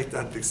 Don't make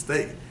that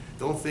mistake.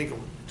 Don't think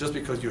just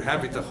because you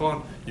have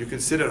bitachon, you can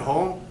sit at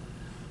home.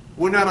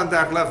 We're not on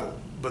that level.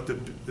 But the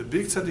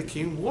big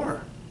tzaddikim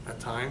were, at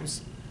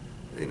times,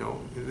 in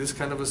this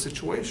kind of a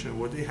situation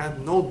where they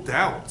had no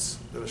doubts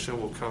that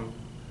Hashem will come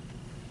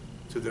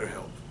to their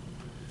help.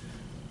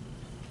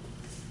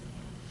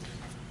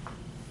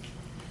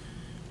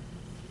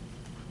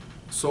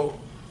 So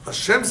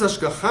Hashem's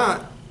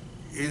hashgacha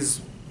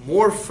is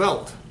more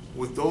felt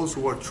with those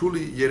who are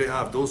truly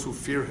yire'av, those who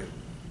fear Him,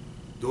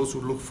 those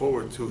who look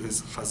forward to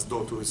His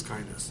chasdo, to His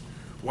kindness.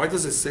 Why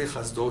does it say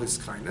chasdo, His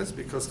kindness?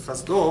 Because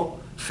chasdo,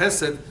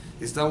 chesed,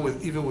 is done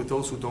even with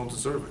those who don't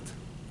deserve it.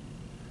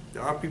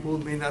 There are people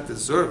who may not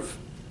deserve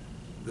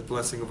the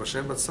blessing of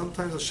Hashem, but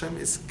sometimes Hashem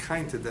is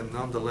kind to them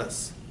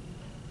nonetheless.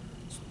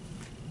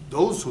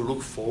 Those who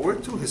look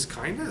forward to His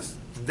kindness,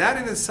 that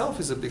in itself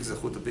is a big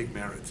zechut, a big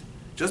merit.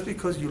 Just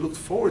because you looked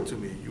forward to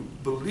me, you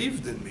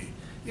believed in me,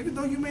 even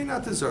though you may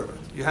not deserve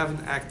it. You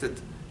haven't acted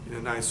in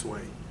a nice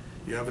way.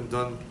 You haven't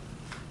done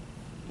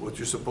what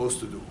you're supposed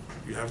to do.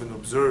 You haven't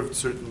observed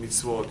certain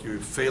mitzvot, you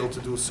failed to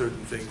do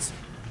certain things.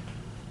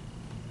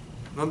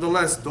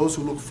 Nonetheless, those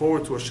who look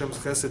forward to Hashem's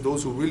chesed,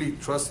 those who really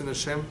trust in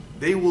Hashem,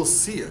 they will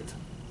see it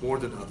more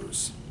than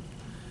others.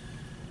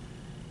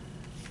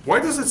 Why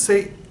does it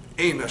say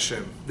Ein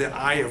Hashem, the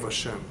eye of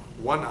Hashem?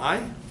 One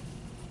eye?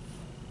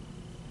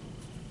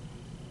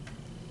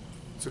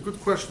 It's a good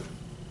question.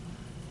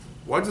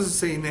 Why does it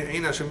say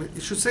Ein Hashem?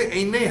 It should say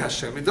Einei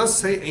Hashem. It does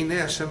say Einei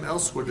Hashem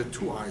elsewhere, the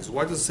two eyes.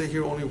 Why does it say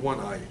here only one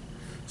eye?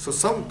 So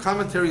some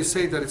commentaries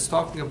say that it's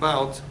talking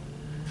about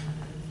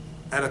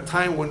at a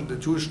time when the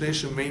Jewish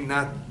nation may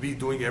not be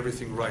doing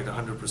everything right,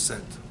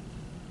 100%.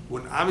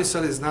 When Am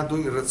Yisrael is not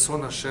doing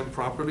Ratzon Hashem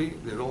properly,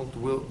 they don't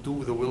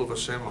do the will of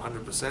Hashem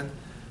 100%,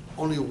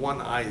 only one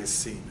eye is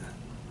seen.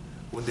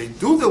 When they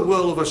do the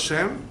will of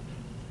Hashem,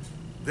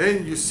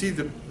 then you see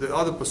the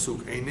other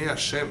pasuk, Einei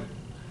Hashem,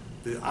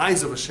 the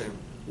eyes of Hashem,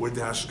 where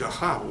the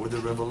hashgacha, where the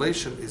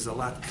revelation is a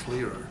lot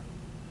clearer.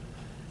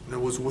 In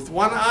other words, with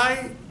one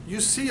eye, you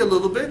see a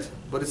little bit,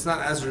 but it's not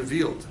as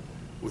revealed.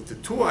 With the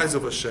two eyes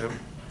of Hashem,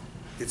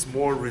 it's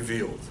more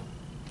revealed.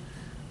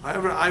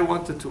 However, I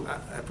wanted to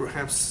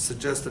perhaps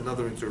suggest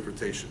another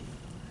interpretation.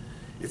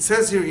 It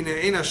says here,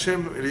 Ein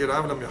Hashem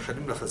elirav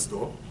lamyachadim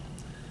lachasdo.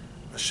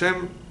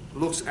 Hashem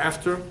looks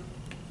after,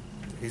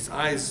 his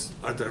eyes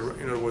are,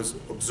 in other words,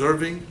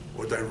 observing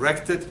or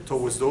directed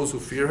towards those who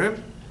fear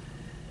him.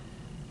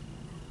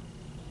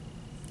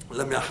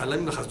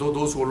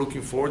 Those who are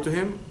looking forward to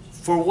him.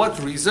 For what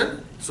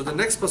reason? So the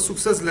next pasuk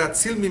says,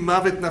 Le'atzil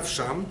mimavet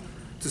nafsham,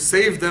 to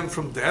save them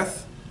from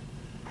death,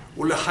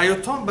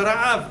 ulechayotom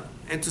bara'av,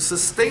 and to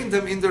sustain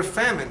them in their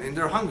famine, in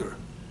their hunger.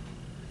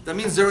 That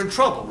means they're in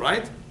trouble,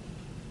 right?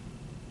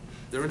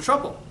 They're in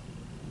trouble.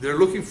 They're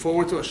looking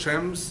forward to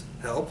Hashem's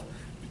help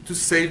to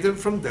save them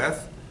from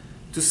death,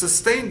 to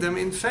sustain them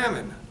in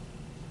famine.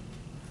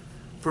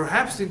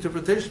 Perhaps the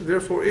interpretation,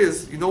 therefore,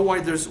 is, you know why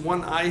there's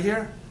one eye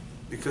here?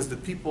 Because the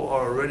people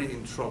are already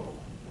in trouble.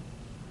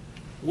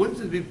 Wouldn't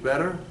it be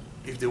better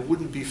if there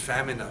wouldn't be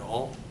famine at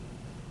all?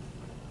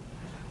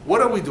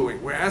 What are we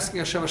doing? We're asking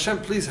Hashem, Hashem,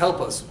 please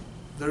help us.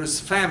 There is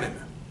famine.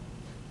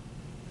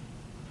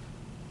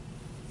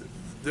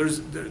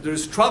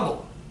 There's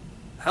trouble.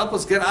 Help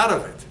us get out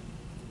of it.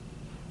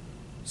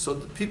 So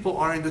the people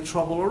are in the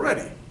trouble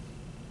already.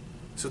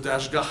 So the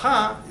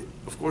hashgacha,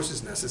 of course,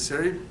 is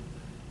necessary,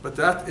 but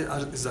that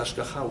is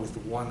hashgacha with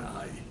one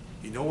eye.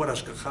 You know what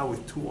hashgacha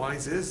with two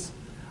eyes is?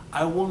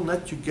 I won't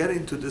let you get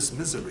into this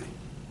misery.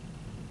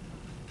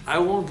 I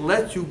won't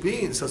let you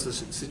be in such a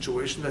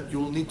situation that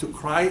you'll need to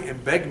cry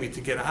and beg me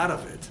to get out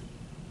of it.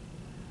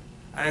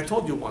 And I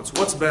told you once,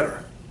 what's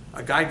better?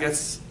 A guy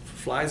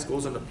flies,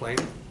 goes on a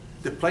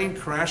the plane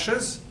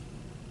crashes,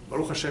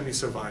 Baruch Hashem, he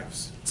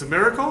survives. It's a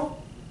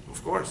miracle?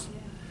 Of course.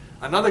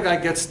 Another guy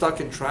gets stuck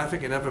in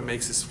traffic and never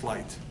makes his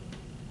flight.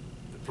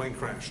 The plane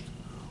crashed.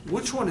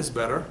 Which one is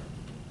better?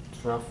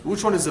 Traffic.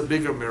 Which one is a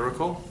bigger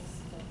miracle?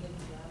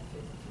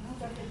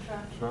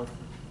 Traffic.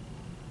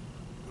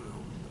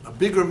 A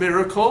bigger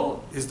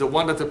miracle is the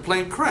one that the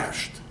plane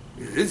crashed.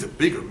 It is a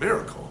bigger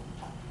miracle.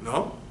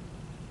 No?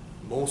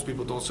 Most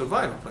people don't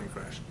survive a plane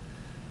crash.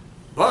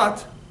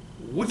 But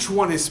which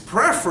one is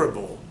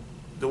preferable?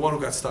 The one who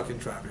got stuck in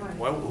traffic.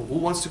 Right. Who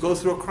wants to go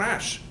through a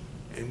crash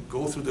and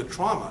go through the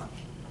trauma?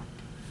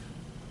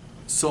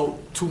 So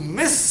to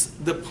miss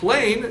the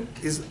plane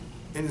is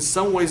in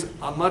some ways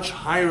a much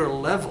higher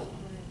level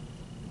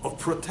of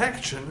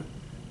protection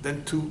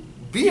than to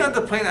be on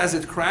the plane as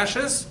it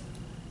crashes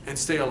and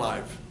stay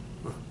alive.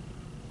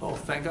 Oh,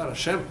 thank God,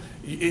 Hashem.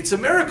 It's a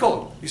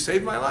miracle. You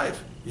saved my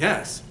life.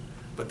 Yes.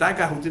 But that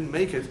guy who didn't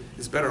make it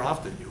is better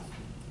off than you.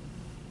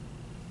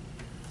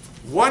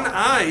 One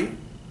eye,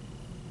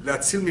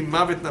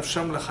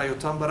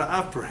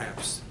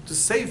 perhaps, to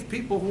save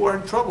people who are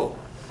in trouble.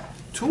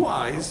 Two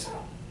eyes,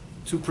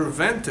 to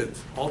prevent it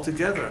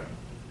altogether.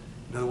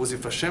 In other words,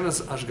 if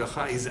Hashem's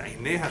Ashgacha is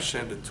Einei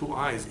Hashem, the two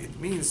eyes, it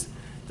means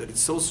that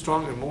it's so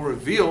strong and more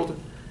revealed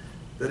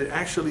that it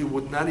actually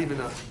would not even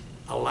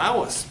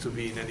allow us to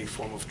be in any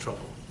form of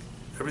trouble.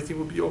 Everything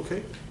would be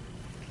okay.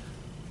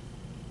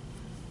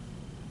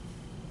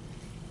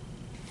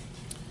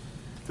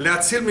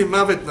 Le'atzil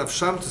mimavet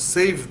nafsham, to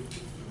save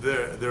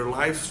their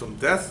lives from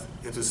death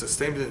and to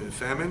sustain them in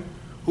famine.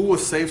 Who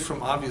was saved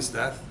from obvious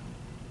death?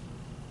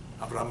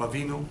 Avraham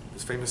Avinu,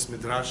 his famous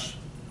midrash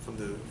from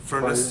the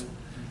furnace.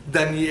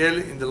 Daniel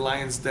in the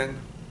lion's den.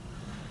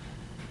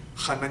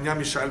 Hananiah,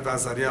 Mishael, and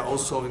Azariah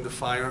also in the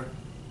fire.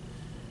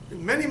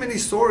 Many, many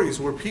stories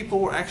where people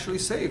were actually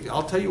saved.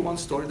 I'll tell you one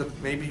story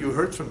that maybe you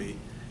heard from me.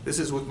 This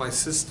is with my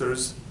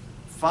sister's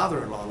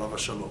father-in-law, Alav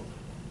Shalom.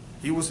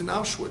 He was in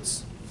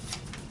Auschwitz.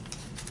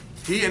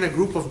 He and a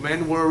group of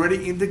men were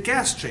already in the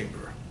gas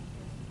chamber.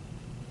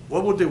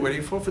 What were they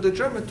waiting for? For the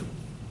German to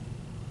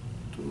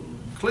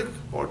click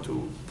or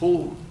to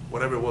pull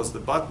whatever was the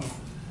button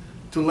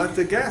to let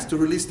the gas, to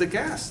release the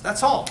gas.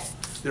 That's all.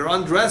 They're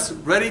undressed,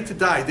 ready to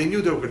die. They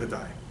knew they were going to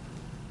die.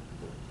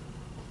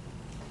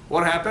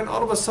 What happened?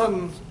 All of a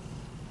sudden,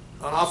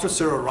 an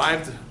officer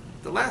arrived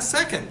the last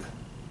second.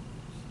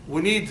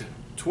 We need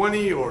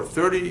 20 or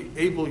 30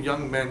 able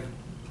young men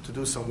to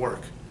do some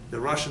work. The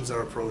Russians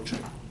are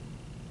approaching.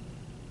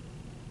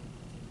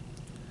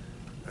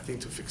 I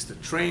think to fix the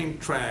train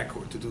track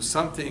or to do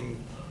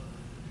something.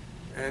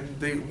 And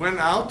they went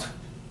out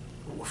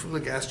from the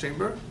gas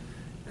chamber,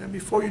 and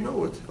before you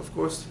know it, of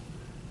course,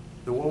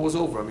 the war was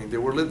over. I mean,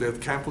 the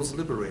camp was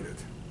liberated.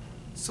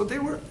 So they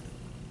were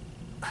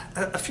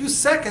a few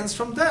seconds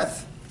from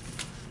death.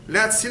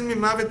 Le'atzil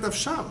mimavet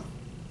nafsham.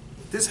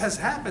 This has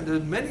happened. There are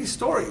many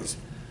stories,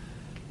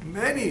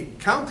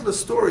 countless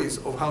stories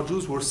of how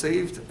Jews were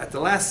saved at the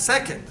last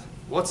second.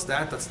 What's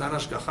that? That's not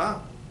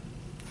hashgacha.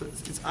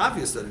 It's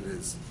obvious that it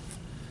is.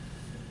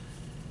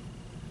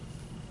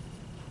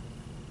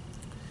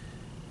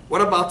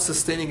 What about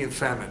sustaining in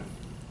famine?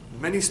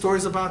 Many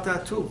stories about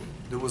that too.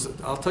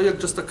 I'll tell you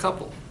just a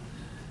couple.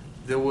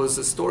 There was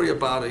a story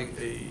about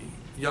a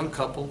young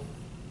couple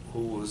who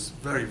was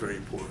very, very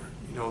poor.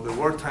 You know, there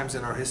were times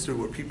in our history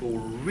where people were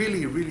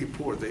really, really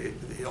poor. They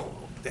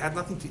had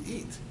nothing to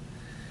eat.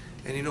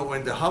 And you know,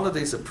 when the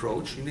holidays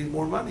approach, you need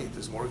more money.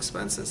 There's more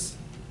expenses.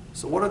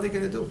 So what are they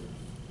going to do?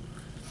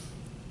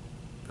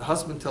 The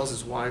husband tells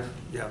his wife,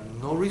 you have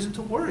no reason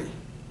to worry.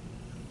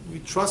 We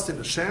trust in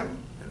Hashem.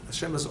 And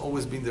Hashem has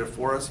always been there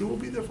for us. He will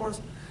be there for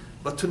us.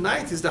 But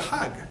tonight is the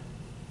Hag.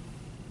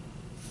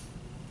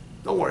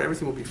 Don't worry,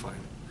 everything will be fine.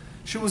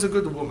 She was a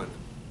good woman.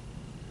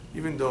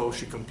 Even though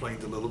she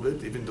complained a little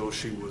bit, even though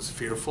she was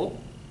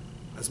fearful,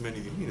 as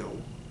many,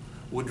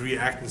 would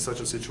react in such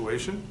a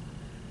situation,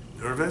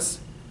 nervous.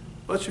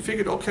 But she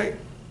figured, okay,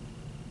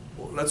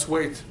 well, let's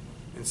wait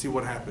and see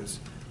what happens.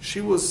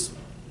 She was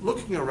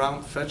looking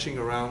around, fetching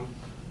around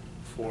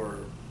for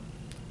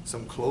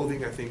some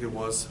clothing, I think it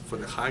was, for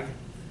the Hag.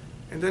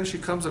 And then she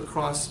comes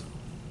across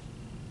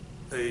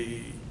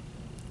a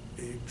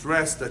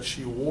dress that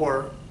she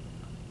wore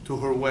to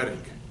her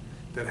wedding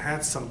that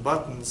had some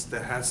buttons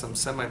that had some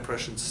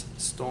semi-precious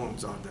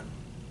stones on them.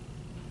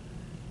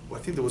 Well,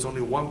 I think there was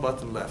only one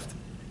button left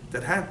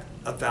that had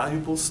a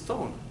valuable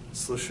stone.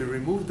 So she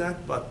removed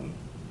that button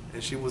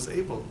and she was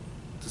able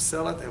to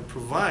sell it and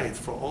provide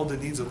for all the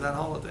needs of that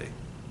holiday.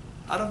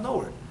 Out of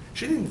nowhere.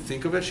 She didn't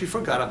think of it, she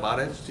forgot about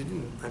it.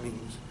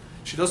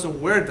 She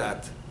doesn't wear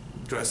that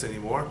dress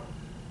anymore.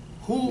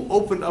 Who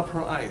opened up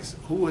her eyes?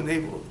 Who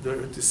enabled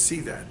her to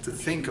see that, to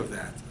think of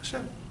that?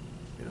 Hashem.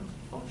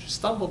 She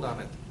stumbled on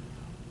it.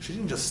 She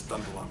didn't just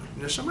stumble on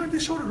it. They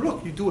showed her,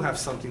 look, you do have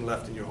something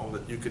left in your home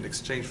that you can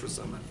exchange for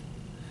some money.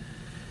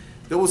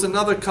 There was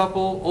another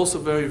couple, also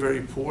very,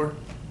 very poor,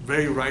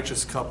 very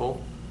righteous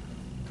couple.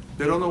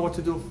 They don't know what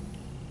to do.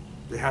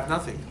 They have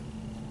nothing.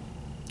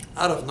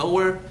 Out of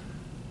nowhere,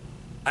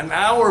 an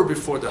hour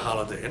before the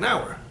holiday, an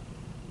hour,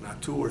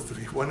 not 2 or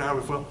 3, 1 hour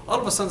before,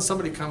 all of a sudden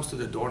somebody comes to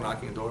the door,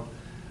 knocking the door.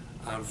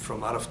 I'm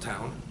from out of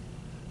town.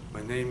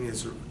 My name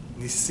is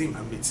Nisim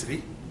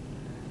HaMitzri,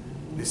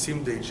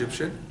 Nisim the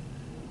Egyptian,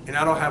 and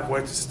I don't have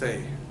where to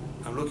stay.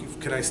 I'm looking for,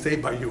 can I stay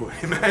by you?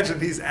 Imagine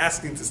he's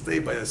asking to stay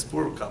by a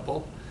poor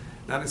couple,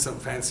 not in some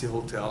fancy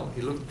hotel.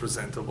 He looked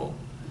presentable.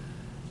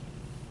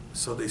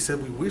 So they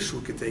said, we wish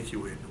we could take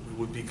you in. We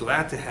would be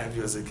glad to have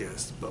you as a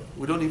guest, but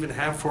we don't even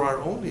have for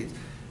our own needs.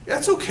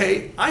 That's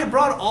okay. I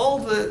brought all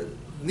the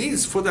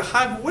needs for the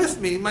Hag with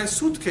me in my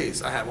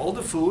suitcase. I have all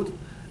the food.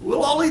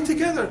 We'll all eat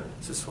together.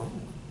 He says, oh,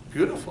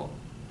 beautiful.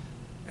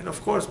 And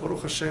of course,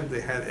 Baruch Hashem,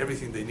 they had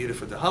everything they needed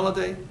for the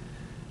holiday.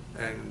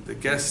 And the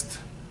guest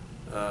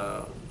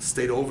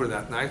stayed over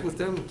that night with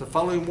them. The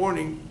following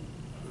morning,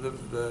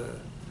 the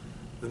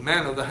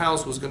man of the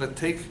house was going to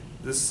take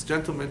this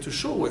gentleman to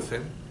shul with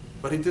him,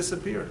 but he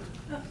disappeared.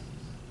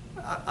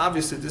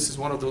 Obviously, this is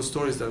one of those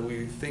stories that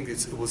we think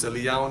it was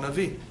Elyahu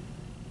Navi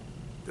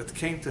that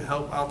came to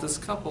help out this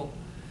couple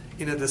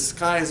in a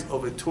disguise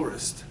of a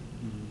tourist,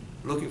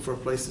 looking for a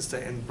place to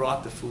stay, and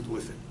brought the food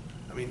with him.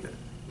 I mean,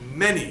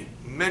 many,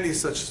 many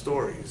such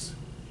stories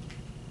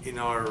in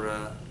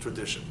our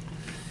tradition.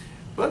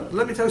 But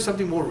let me tell you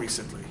something more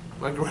recently.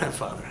 My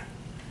grandfather.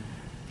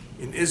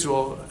 In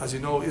Israel, as you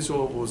know,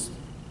 Israel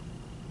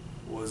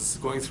was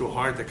going through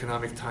hard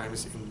economic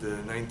times in the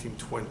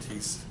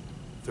 1920s,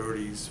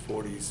 30s,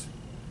 40s.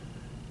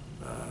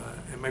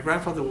 And my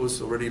grandfather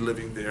was already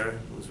living there,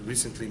 was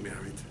recently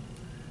married.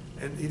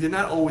 And he did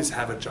not always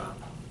have a job.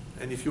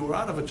 And if you were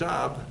out of a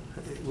job,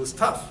 it was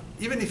tough.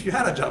 Even if you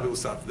had a job, it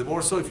was tough. The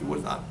more so if you were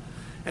not.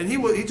 And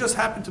he just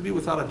happened to be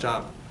without a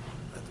job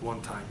at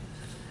one time.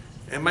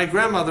 And my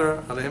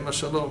grandmother, alayhim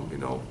shalom,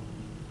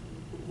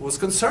 was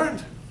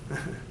concerned.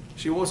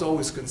 She was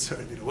always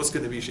concerned. What's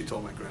going to be, she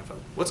told my grandfather.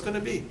 What's going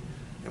to be?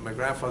 And my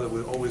grandfather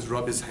would always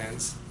rub his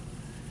hands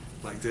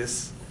like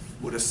this,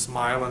 with a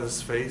smile on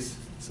his face.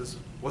 He says,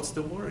 what's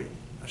the worry?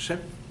 Hashem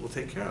will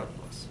take care of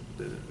us.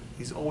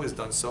 He's always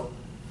done so.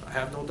 I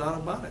have no doubt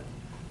about it.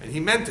 And he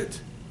meant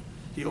it.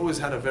 He always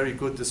had a very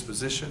good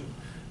disposition,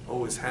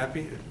 always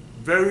happy,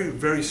 very,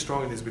 very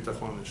strong in his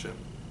bitachon Hashem.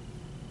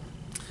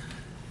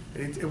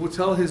 And he would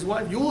tell his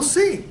wife, you will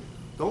see,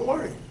 don't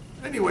worry.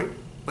 Anyway,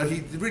 but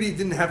he really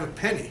didn't have a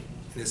penny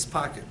in his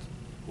pocket.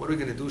 What are we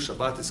going to do?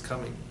 Shabbat is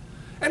coming.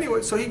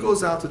 Anyway, so he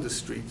goes out to the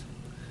street.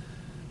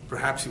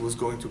 Perhaps he was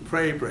going to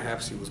pray,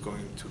 perhaps he was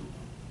going to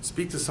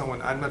speak to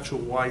someone. I'm not sure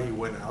why he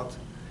went out.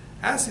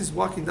 As he's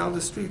walking down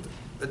the street,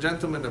 a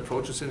gentleman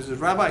approaches him and says,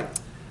 Rabbi,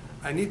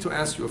 I need to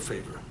ask you a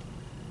favor.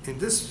 In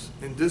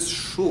this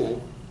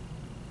shul,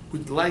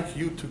 we'd like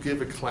you to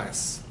give a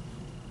class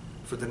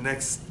for the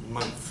next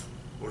month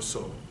or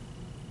so.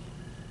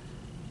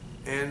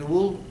 And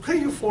we'll pay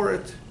you for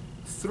it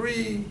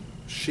 3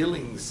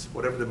 shillings,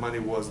 whatever the money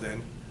was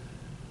then,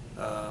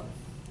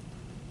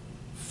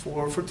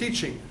 for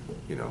teaching.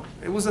 You know,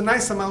 it was a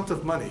nice amount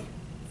of money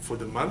for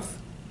the month.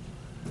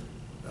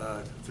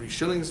 3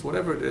 shillings,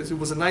 whatever it is, it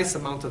was a nice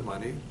amount of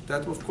money.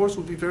 That, of course,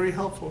 would be very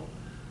helpful.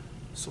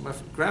 So my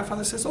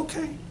grandfather says,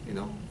 okay, you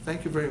know,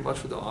 thank you very much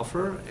for the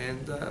offer.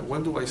 And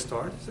when do I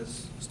start? He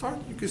says, start.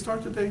 You can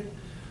start today.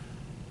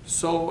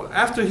 So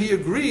after he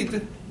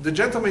agreed, the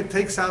gentleman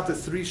takes out the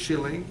 3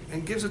 shilling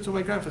and gives it to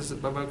my grandfather.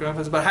 But my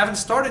grandfather says, but I haven't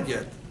started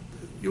yet.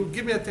 You'll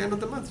give me at the end of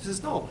the month. He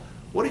says, no,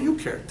 what do you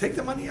care? Take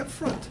the money up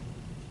front.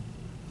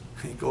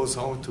 He goes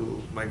home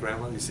to my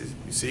grandma. He says,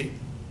 you see?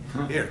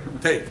 Here,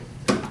 take.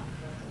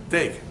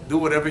 Do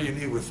whatever you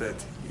need with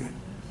it.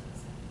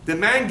 The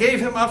man gave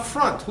him up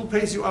front. Who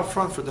pays you up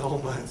front for the whole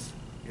month?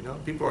 You know,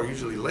 people are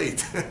usually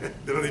late. They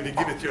don't even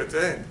give it to you at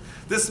the end.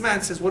 This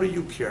man says, what do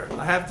you care?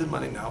 I have the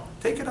money now.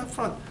 Take it up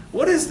front.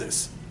 What is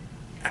this?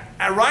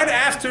 Right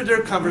after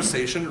their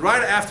conversation,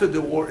 right after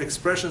the war,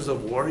 expressions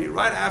of worry,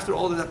 right after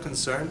all of that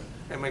concern,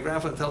 and my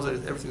grandfather tells her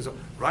everything's over.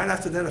 Right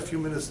after that, a few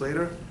minutes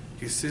later,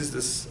 he sees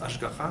this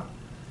ashgacha.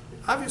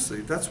 Obviously,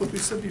 that's what we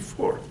said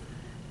before.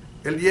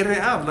 Those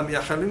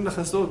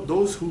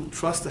who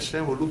trust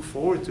Hashem, who look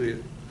forward to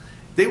it,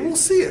 they will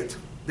see it.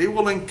 They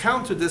will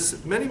encounter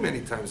this many,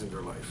 many times in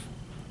their life.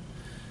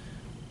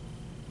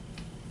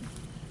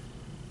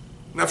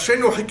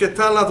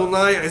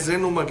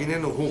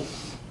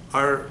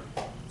 Our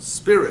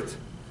spirit,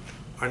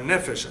 our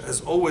nefesh,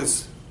 has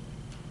always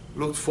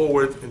looked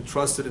forward and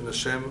trusted in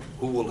Hashem,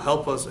 who will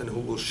help us and who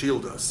will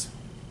shield us.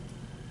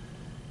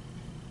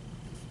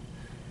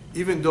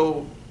 Even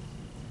though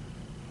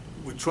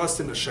we trust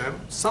in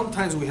Hashem,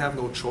 sometimes we have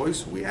no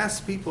choice. We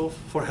ask people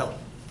for help.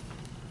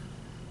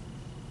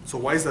 So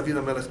why is David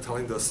HaMelech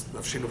telling us,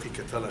 Nafshenu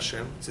Hiketel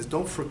Hashem? He says,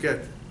 don't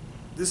forget,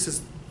 this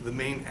is the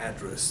main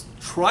address.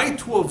 Try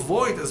to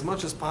avoid as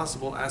much as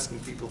possible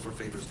asking people for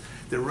favors.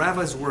 The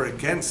rabbis were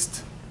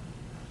against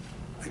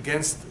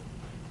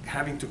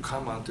having to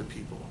come onto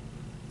people.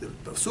 The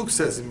Pasuk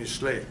says in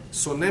Mishlei,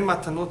 Soneh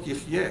matanot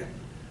yichyeh.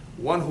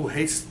 One who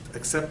hates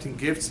accepting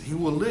gifts, he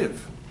will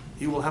live.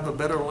 He will have a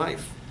better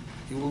life.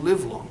 He will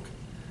live long.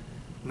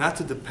 Not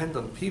to depend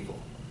on people.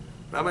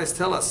 Rabbis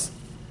tell us,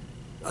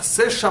 Make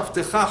your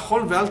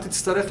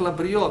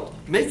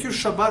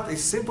Shabbat a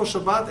simple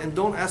Shabbat and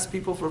don't ask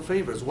people for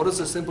favors. What does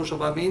a simple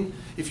Shabbat mean?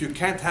 If you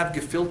can't have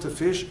gefilte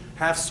fish,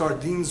 have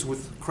sardines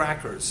with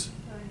crackers.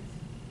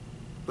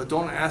 But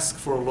don't ask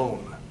for a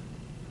loan.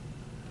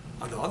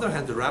 On the other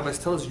hand, the rabbis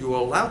tell us you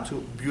are allowed to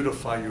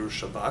beautify your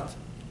Shabbat.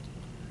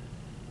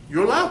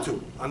 You're allowed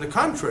to. On the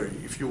contrary,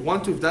 if you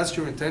want to, if that's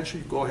your intention,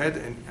 you go ahead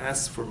and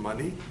ask for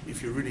money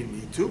if you really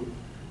need to,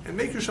 and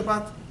make your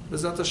Shabbat.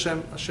 Bezat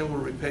Hashem, Hashem will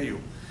repay you.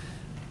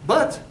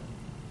 But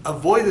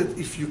avoid it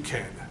if you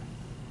can.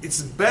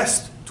 It's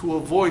best to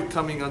avoid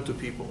coming onto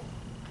people.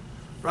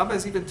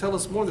 Rabbis even tell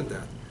us more than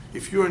that.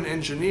 If you're an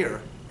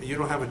engineer and you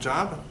don't have a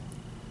job,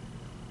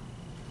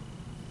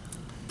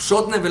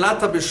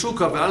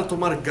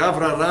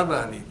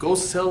 go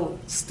sell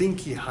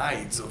stinky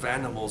hides of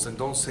animals and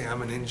don't say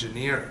I'm an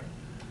engineer,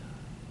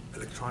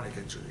 electronic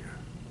engineer.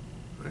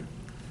 Right?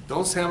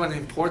 Don't say I'm an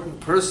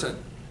important person,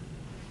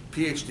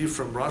 PhD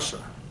from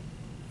Russia,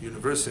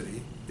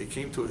 university. They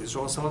came to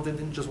Israel, some of them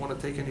didn't just want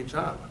to take any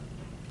job.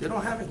 They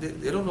don't have it,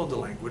 they don't know the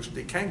language,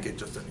 they can't get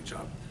just any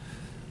job.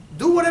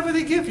 Do whatever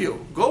they give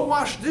you. Go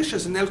wash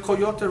dishes in El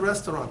Coyote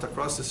restaurant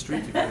across the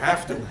street if you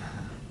have to.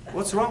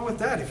 What's wrong with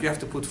that? If you have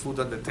to put food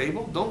on the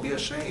table, don't be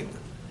ashamed.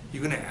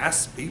 You're going to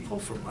ask people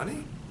for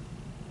money?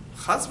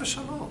 Chaz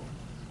v'shalom.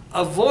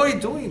 Avoid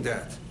doing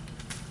that.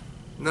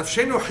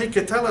 Nafshenu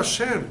hiketel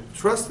Hashem.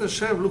 Trust in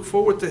Hashem. Look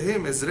forward to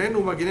Him.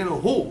 Ezrenu maginenu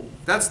hu.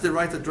 That's the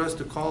right address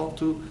to call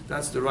to.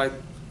 That's the right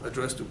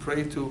address to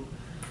pray to.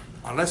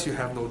 Unless you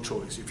have no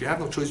choice. If you have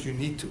no choice, you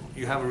need to.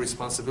 You have a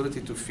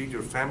responsibility to feed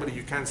your family.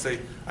 You can't say,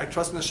 I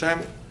trust in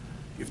Hashem.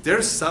 If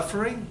they're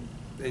suffering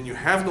and you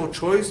have no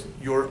choice,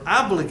 you're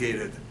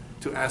obligated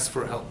to ask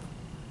for help.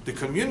 The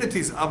community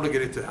is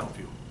obligated to help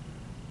you.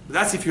 But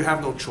that's if you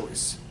have no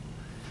choice.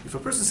 If a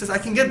person says, I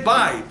can get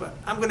by, but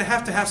I'm going to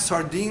have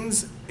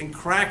sardines and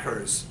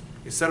crackers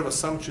instead of a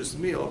sumptuous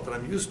meal that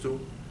I'm used to,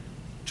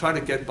 try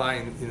to get by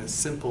in a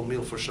simple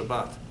meal for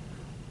Shabbat.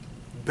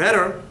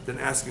 Better than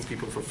asking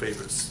people for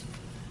favors.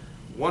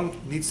 One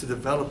needs to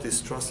develop this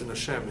trust in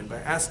Hashem, and by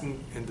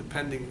asking and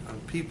depending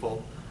on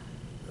people,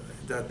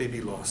 that may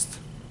be lost.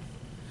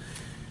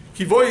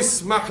 Hashem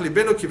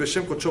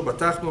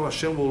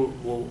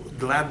will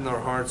gladden our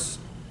hearts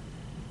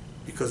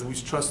because we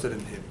trusted in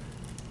Him.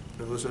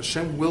 In other words,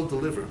 Hashem will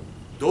deliver.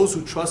 Those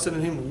who trusted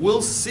in Him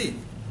will see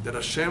that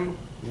Hashem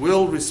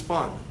will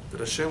respond, that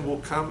Hashem will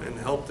come and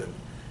help them.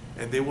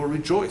 and they will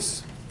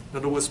rejoice. In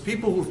other words,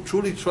 people who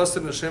truly trust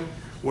in Hashem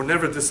were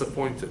never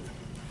disappointed.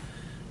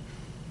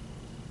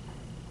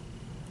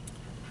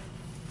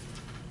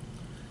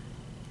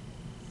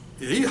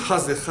 That's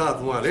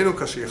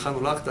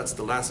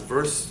the last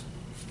verse.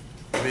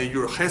 May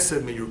your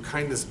chesed, may your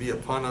kindness be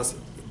upon us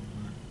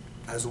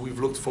as we've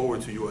looked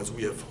forward to you, as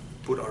we have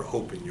put our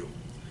hope in you.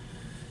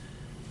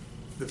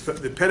 The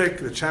perek,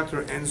 the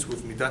chapter ends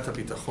with Midat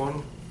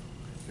HaBitachon,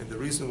 and the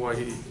reason why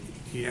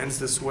he ends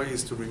this way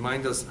is to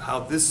remind us how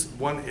this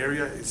one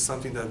area is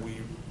something that we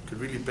could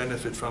really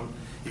benefit from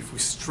if we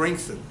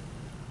strengthen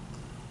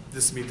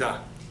this midah.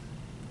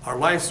 Our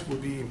lives will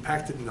be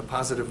impacted in a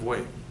positive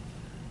way.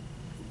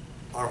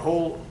 Our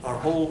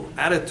whole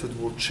attitude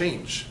will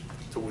change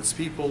towards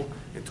people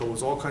and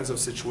towards all kinds of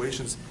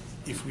situations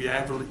if we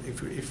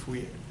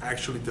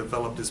actually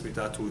develop this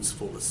midah to its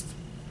fullest.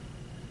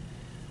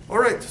 All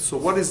right, so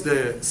what is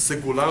the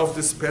segula of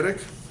this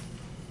perek?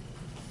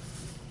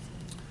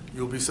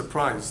 You'll be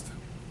surprised.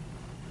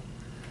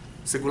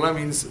 Segula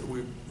means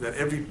that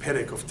every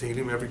perek of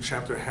Tehilim, every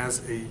chapter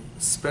has a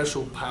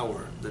special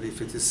power that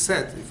if it is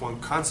said, if one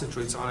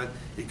concentrates on it,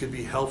 it could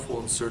be helpful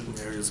in certain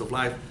areas of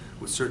life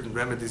with certain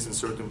remedies and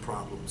certain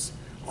problems.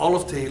 All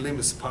of Tehilim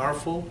is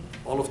powerful.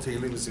 All of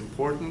Tehilim is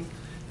important.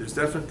 There's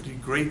definitely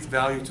great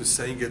value to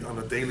saying it on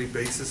a daily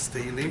basis,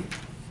 Tehilim.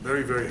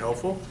 Very, very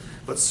helpful.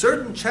 But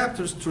certain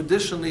chapters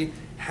traditionally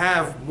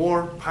have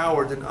more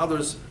power than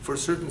others for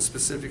certain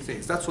specific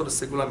things. That's what a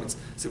segula means.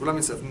 Segula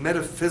means a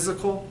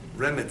metaphysical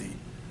remedy,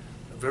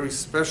 a very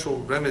special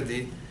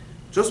remedy,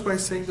 just by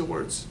saying the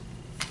words.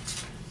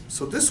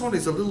 So this one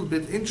is a little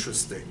bit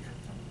interesting,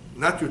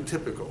 not your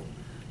typical.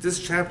 This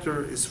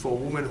chapter is for a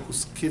woman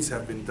whose kids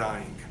have been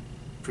dying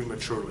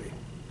prematurely.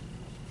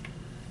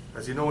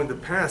 As you know, in the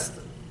past,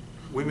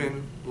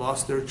 women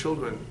lost their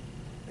children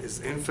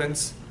as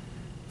infants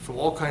from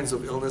all kinds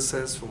of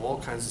illnesses, from all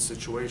kinds of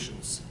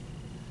situations.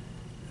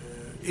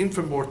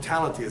 Infant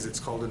mortality, as it's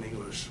called in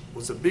English,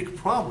 was a big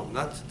problem,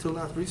 not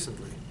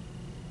recently.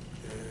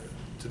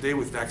 Today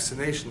with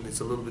vaccination, it's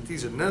a little bit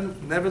easier.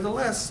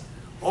 Nevertheless,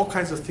 all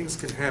kinds of things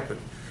can happen.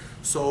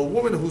 So a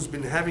woman who's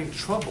been having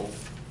trouble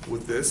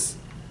with this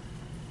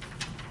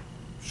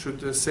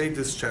should say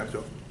this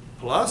chapter.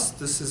 Plus,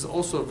 this is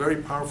also a very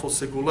powerful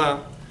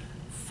segula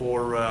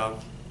for a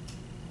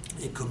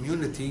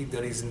community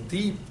that is in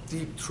deep,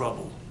 deep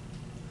trouble.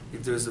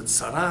 If there's a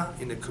tzara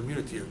in a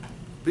community, a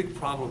big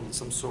problem in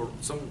some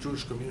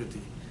Jewish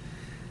community,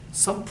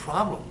 some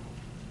problem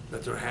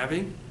that they're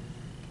having,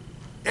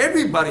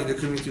 everybody in the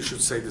community should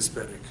say this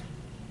perek.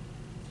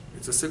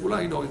 It's a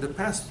segula. You know, in the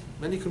past,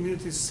 many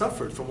communities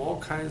suffered from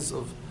all kinds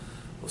of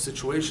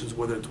situations,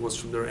 whether it was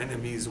from their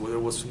enemies, whether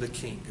it was from the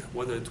king,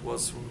 whether it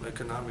was from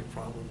economic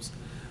problems,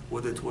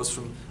 whether it was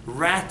from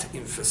rat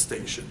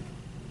infestation.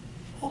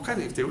 All kinds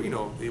of, if they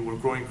were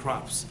growing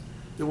crops.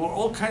 There were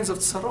all kinds of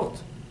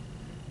tzarot.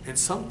 And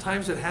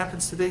sometimes it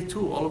happens today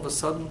too. All of a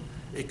sudden,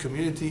 a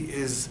community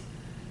is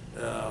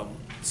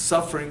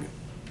suffering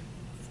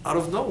out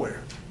of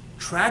nowhere.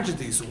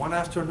 Tragedies, one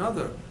after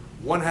another.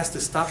 One has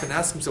to stop and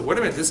ask himself, wait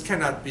a minute, this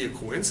cannot be a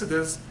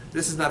coincidence.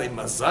 This is not a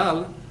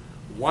mazal.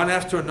 One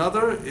after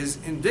another is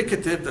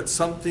indicative that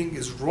something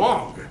is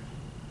wrong.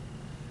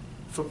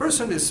 If a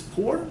person is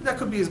poor, that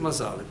could be his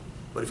mazal.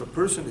 But if a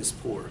person is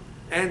poor,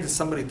 and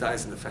somebody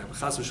dies in the family,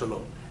 chas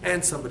v'shalom,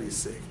 and somebody is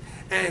sick,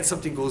 and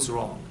something goes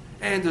wrong,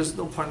 and there's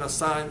no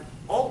parnasah,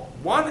 all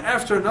one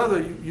after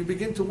another, you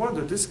begin to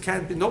wonder, this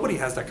can't be, nobody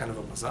has that kind of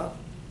a mazal.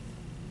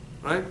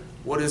 Right?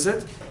 What is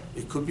it?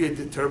 It could be a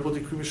terrible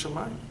decree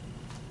mishamayim.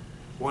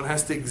 One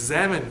has to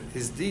examine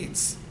his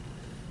deeds.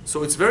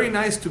 So it's very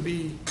nice to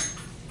be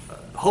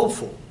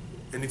hopeful,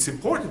 and it's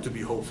important to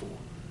be hopeful.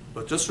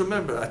 But just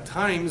remember, at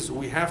times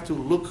we have to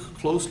look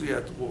closely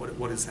at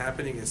what is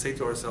happening and say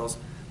to ourselves,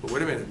 but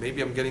wait a minute,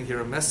 maybe I'm getting here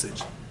a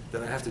message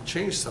that I have to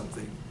change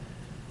something.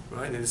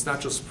 Right? And it's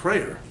not just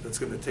prayer that's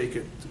going to take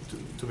it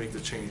to make the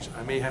change.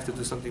 I may have to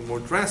do something more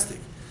drastic.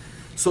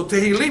 So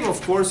Tehilim,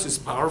 of course, is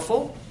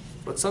powerful,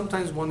 but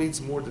sometimes one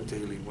needs more than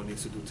Tehilim. One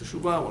needs to do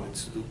Teshuvah, one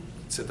needs to do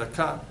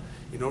Tzedakah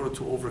in order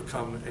to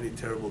overcome any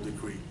terrible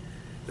decree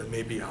that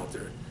may be out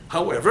there.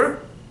 However,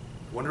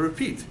 I want to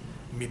repeat,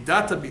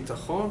 Midat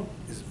HaBitachon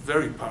is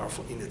very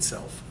powerful in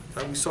itself.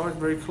 And we saw it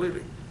very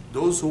clearly.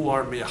 Those who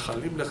are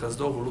meyachalim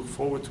lechazdo, who look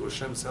forward to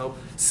Hashem's help,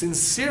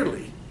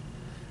 sincerely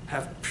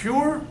have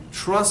pure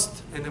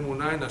trust and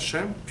emunah in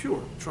Hashem,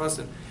 pure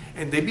trust,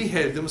 and they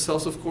behave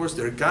themselves, of course,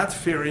 they're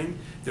God-fearing,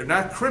 they're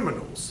not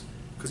criminals,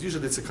 because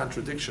usually it's a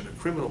contradiction. A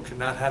criminal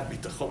cannot have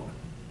bitachon.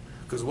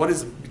 Because what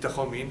does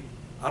bitachon mean?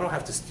 I don't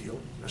have to steal.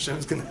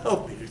 Hashem's going to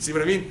help me. You see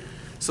what I mean?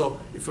 So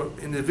if an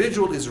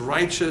individual is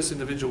righteous,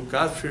 individual,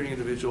 God-fearing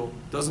individual,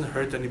 doesn't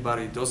hurt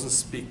anybody, doesn't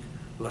speak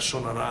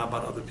lashon hara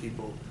about other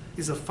people,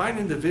 he's a fine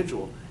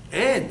individual.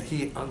 And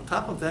he, on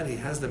top of that, he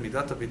has the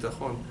midat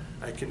bitachon.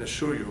 I can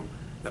assure you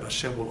that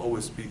Hashem will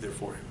always be there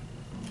for him.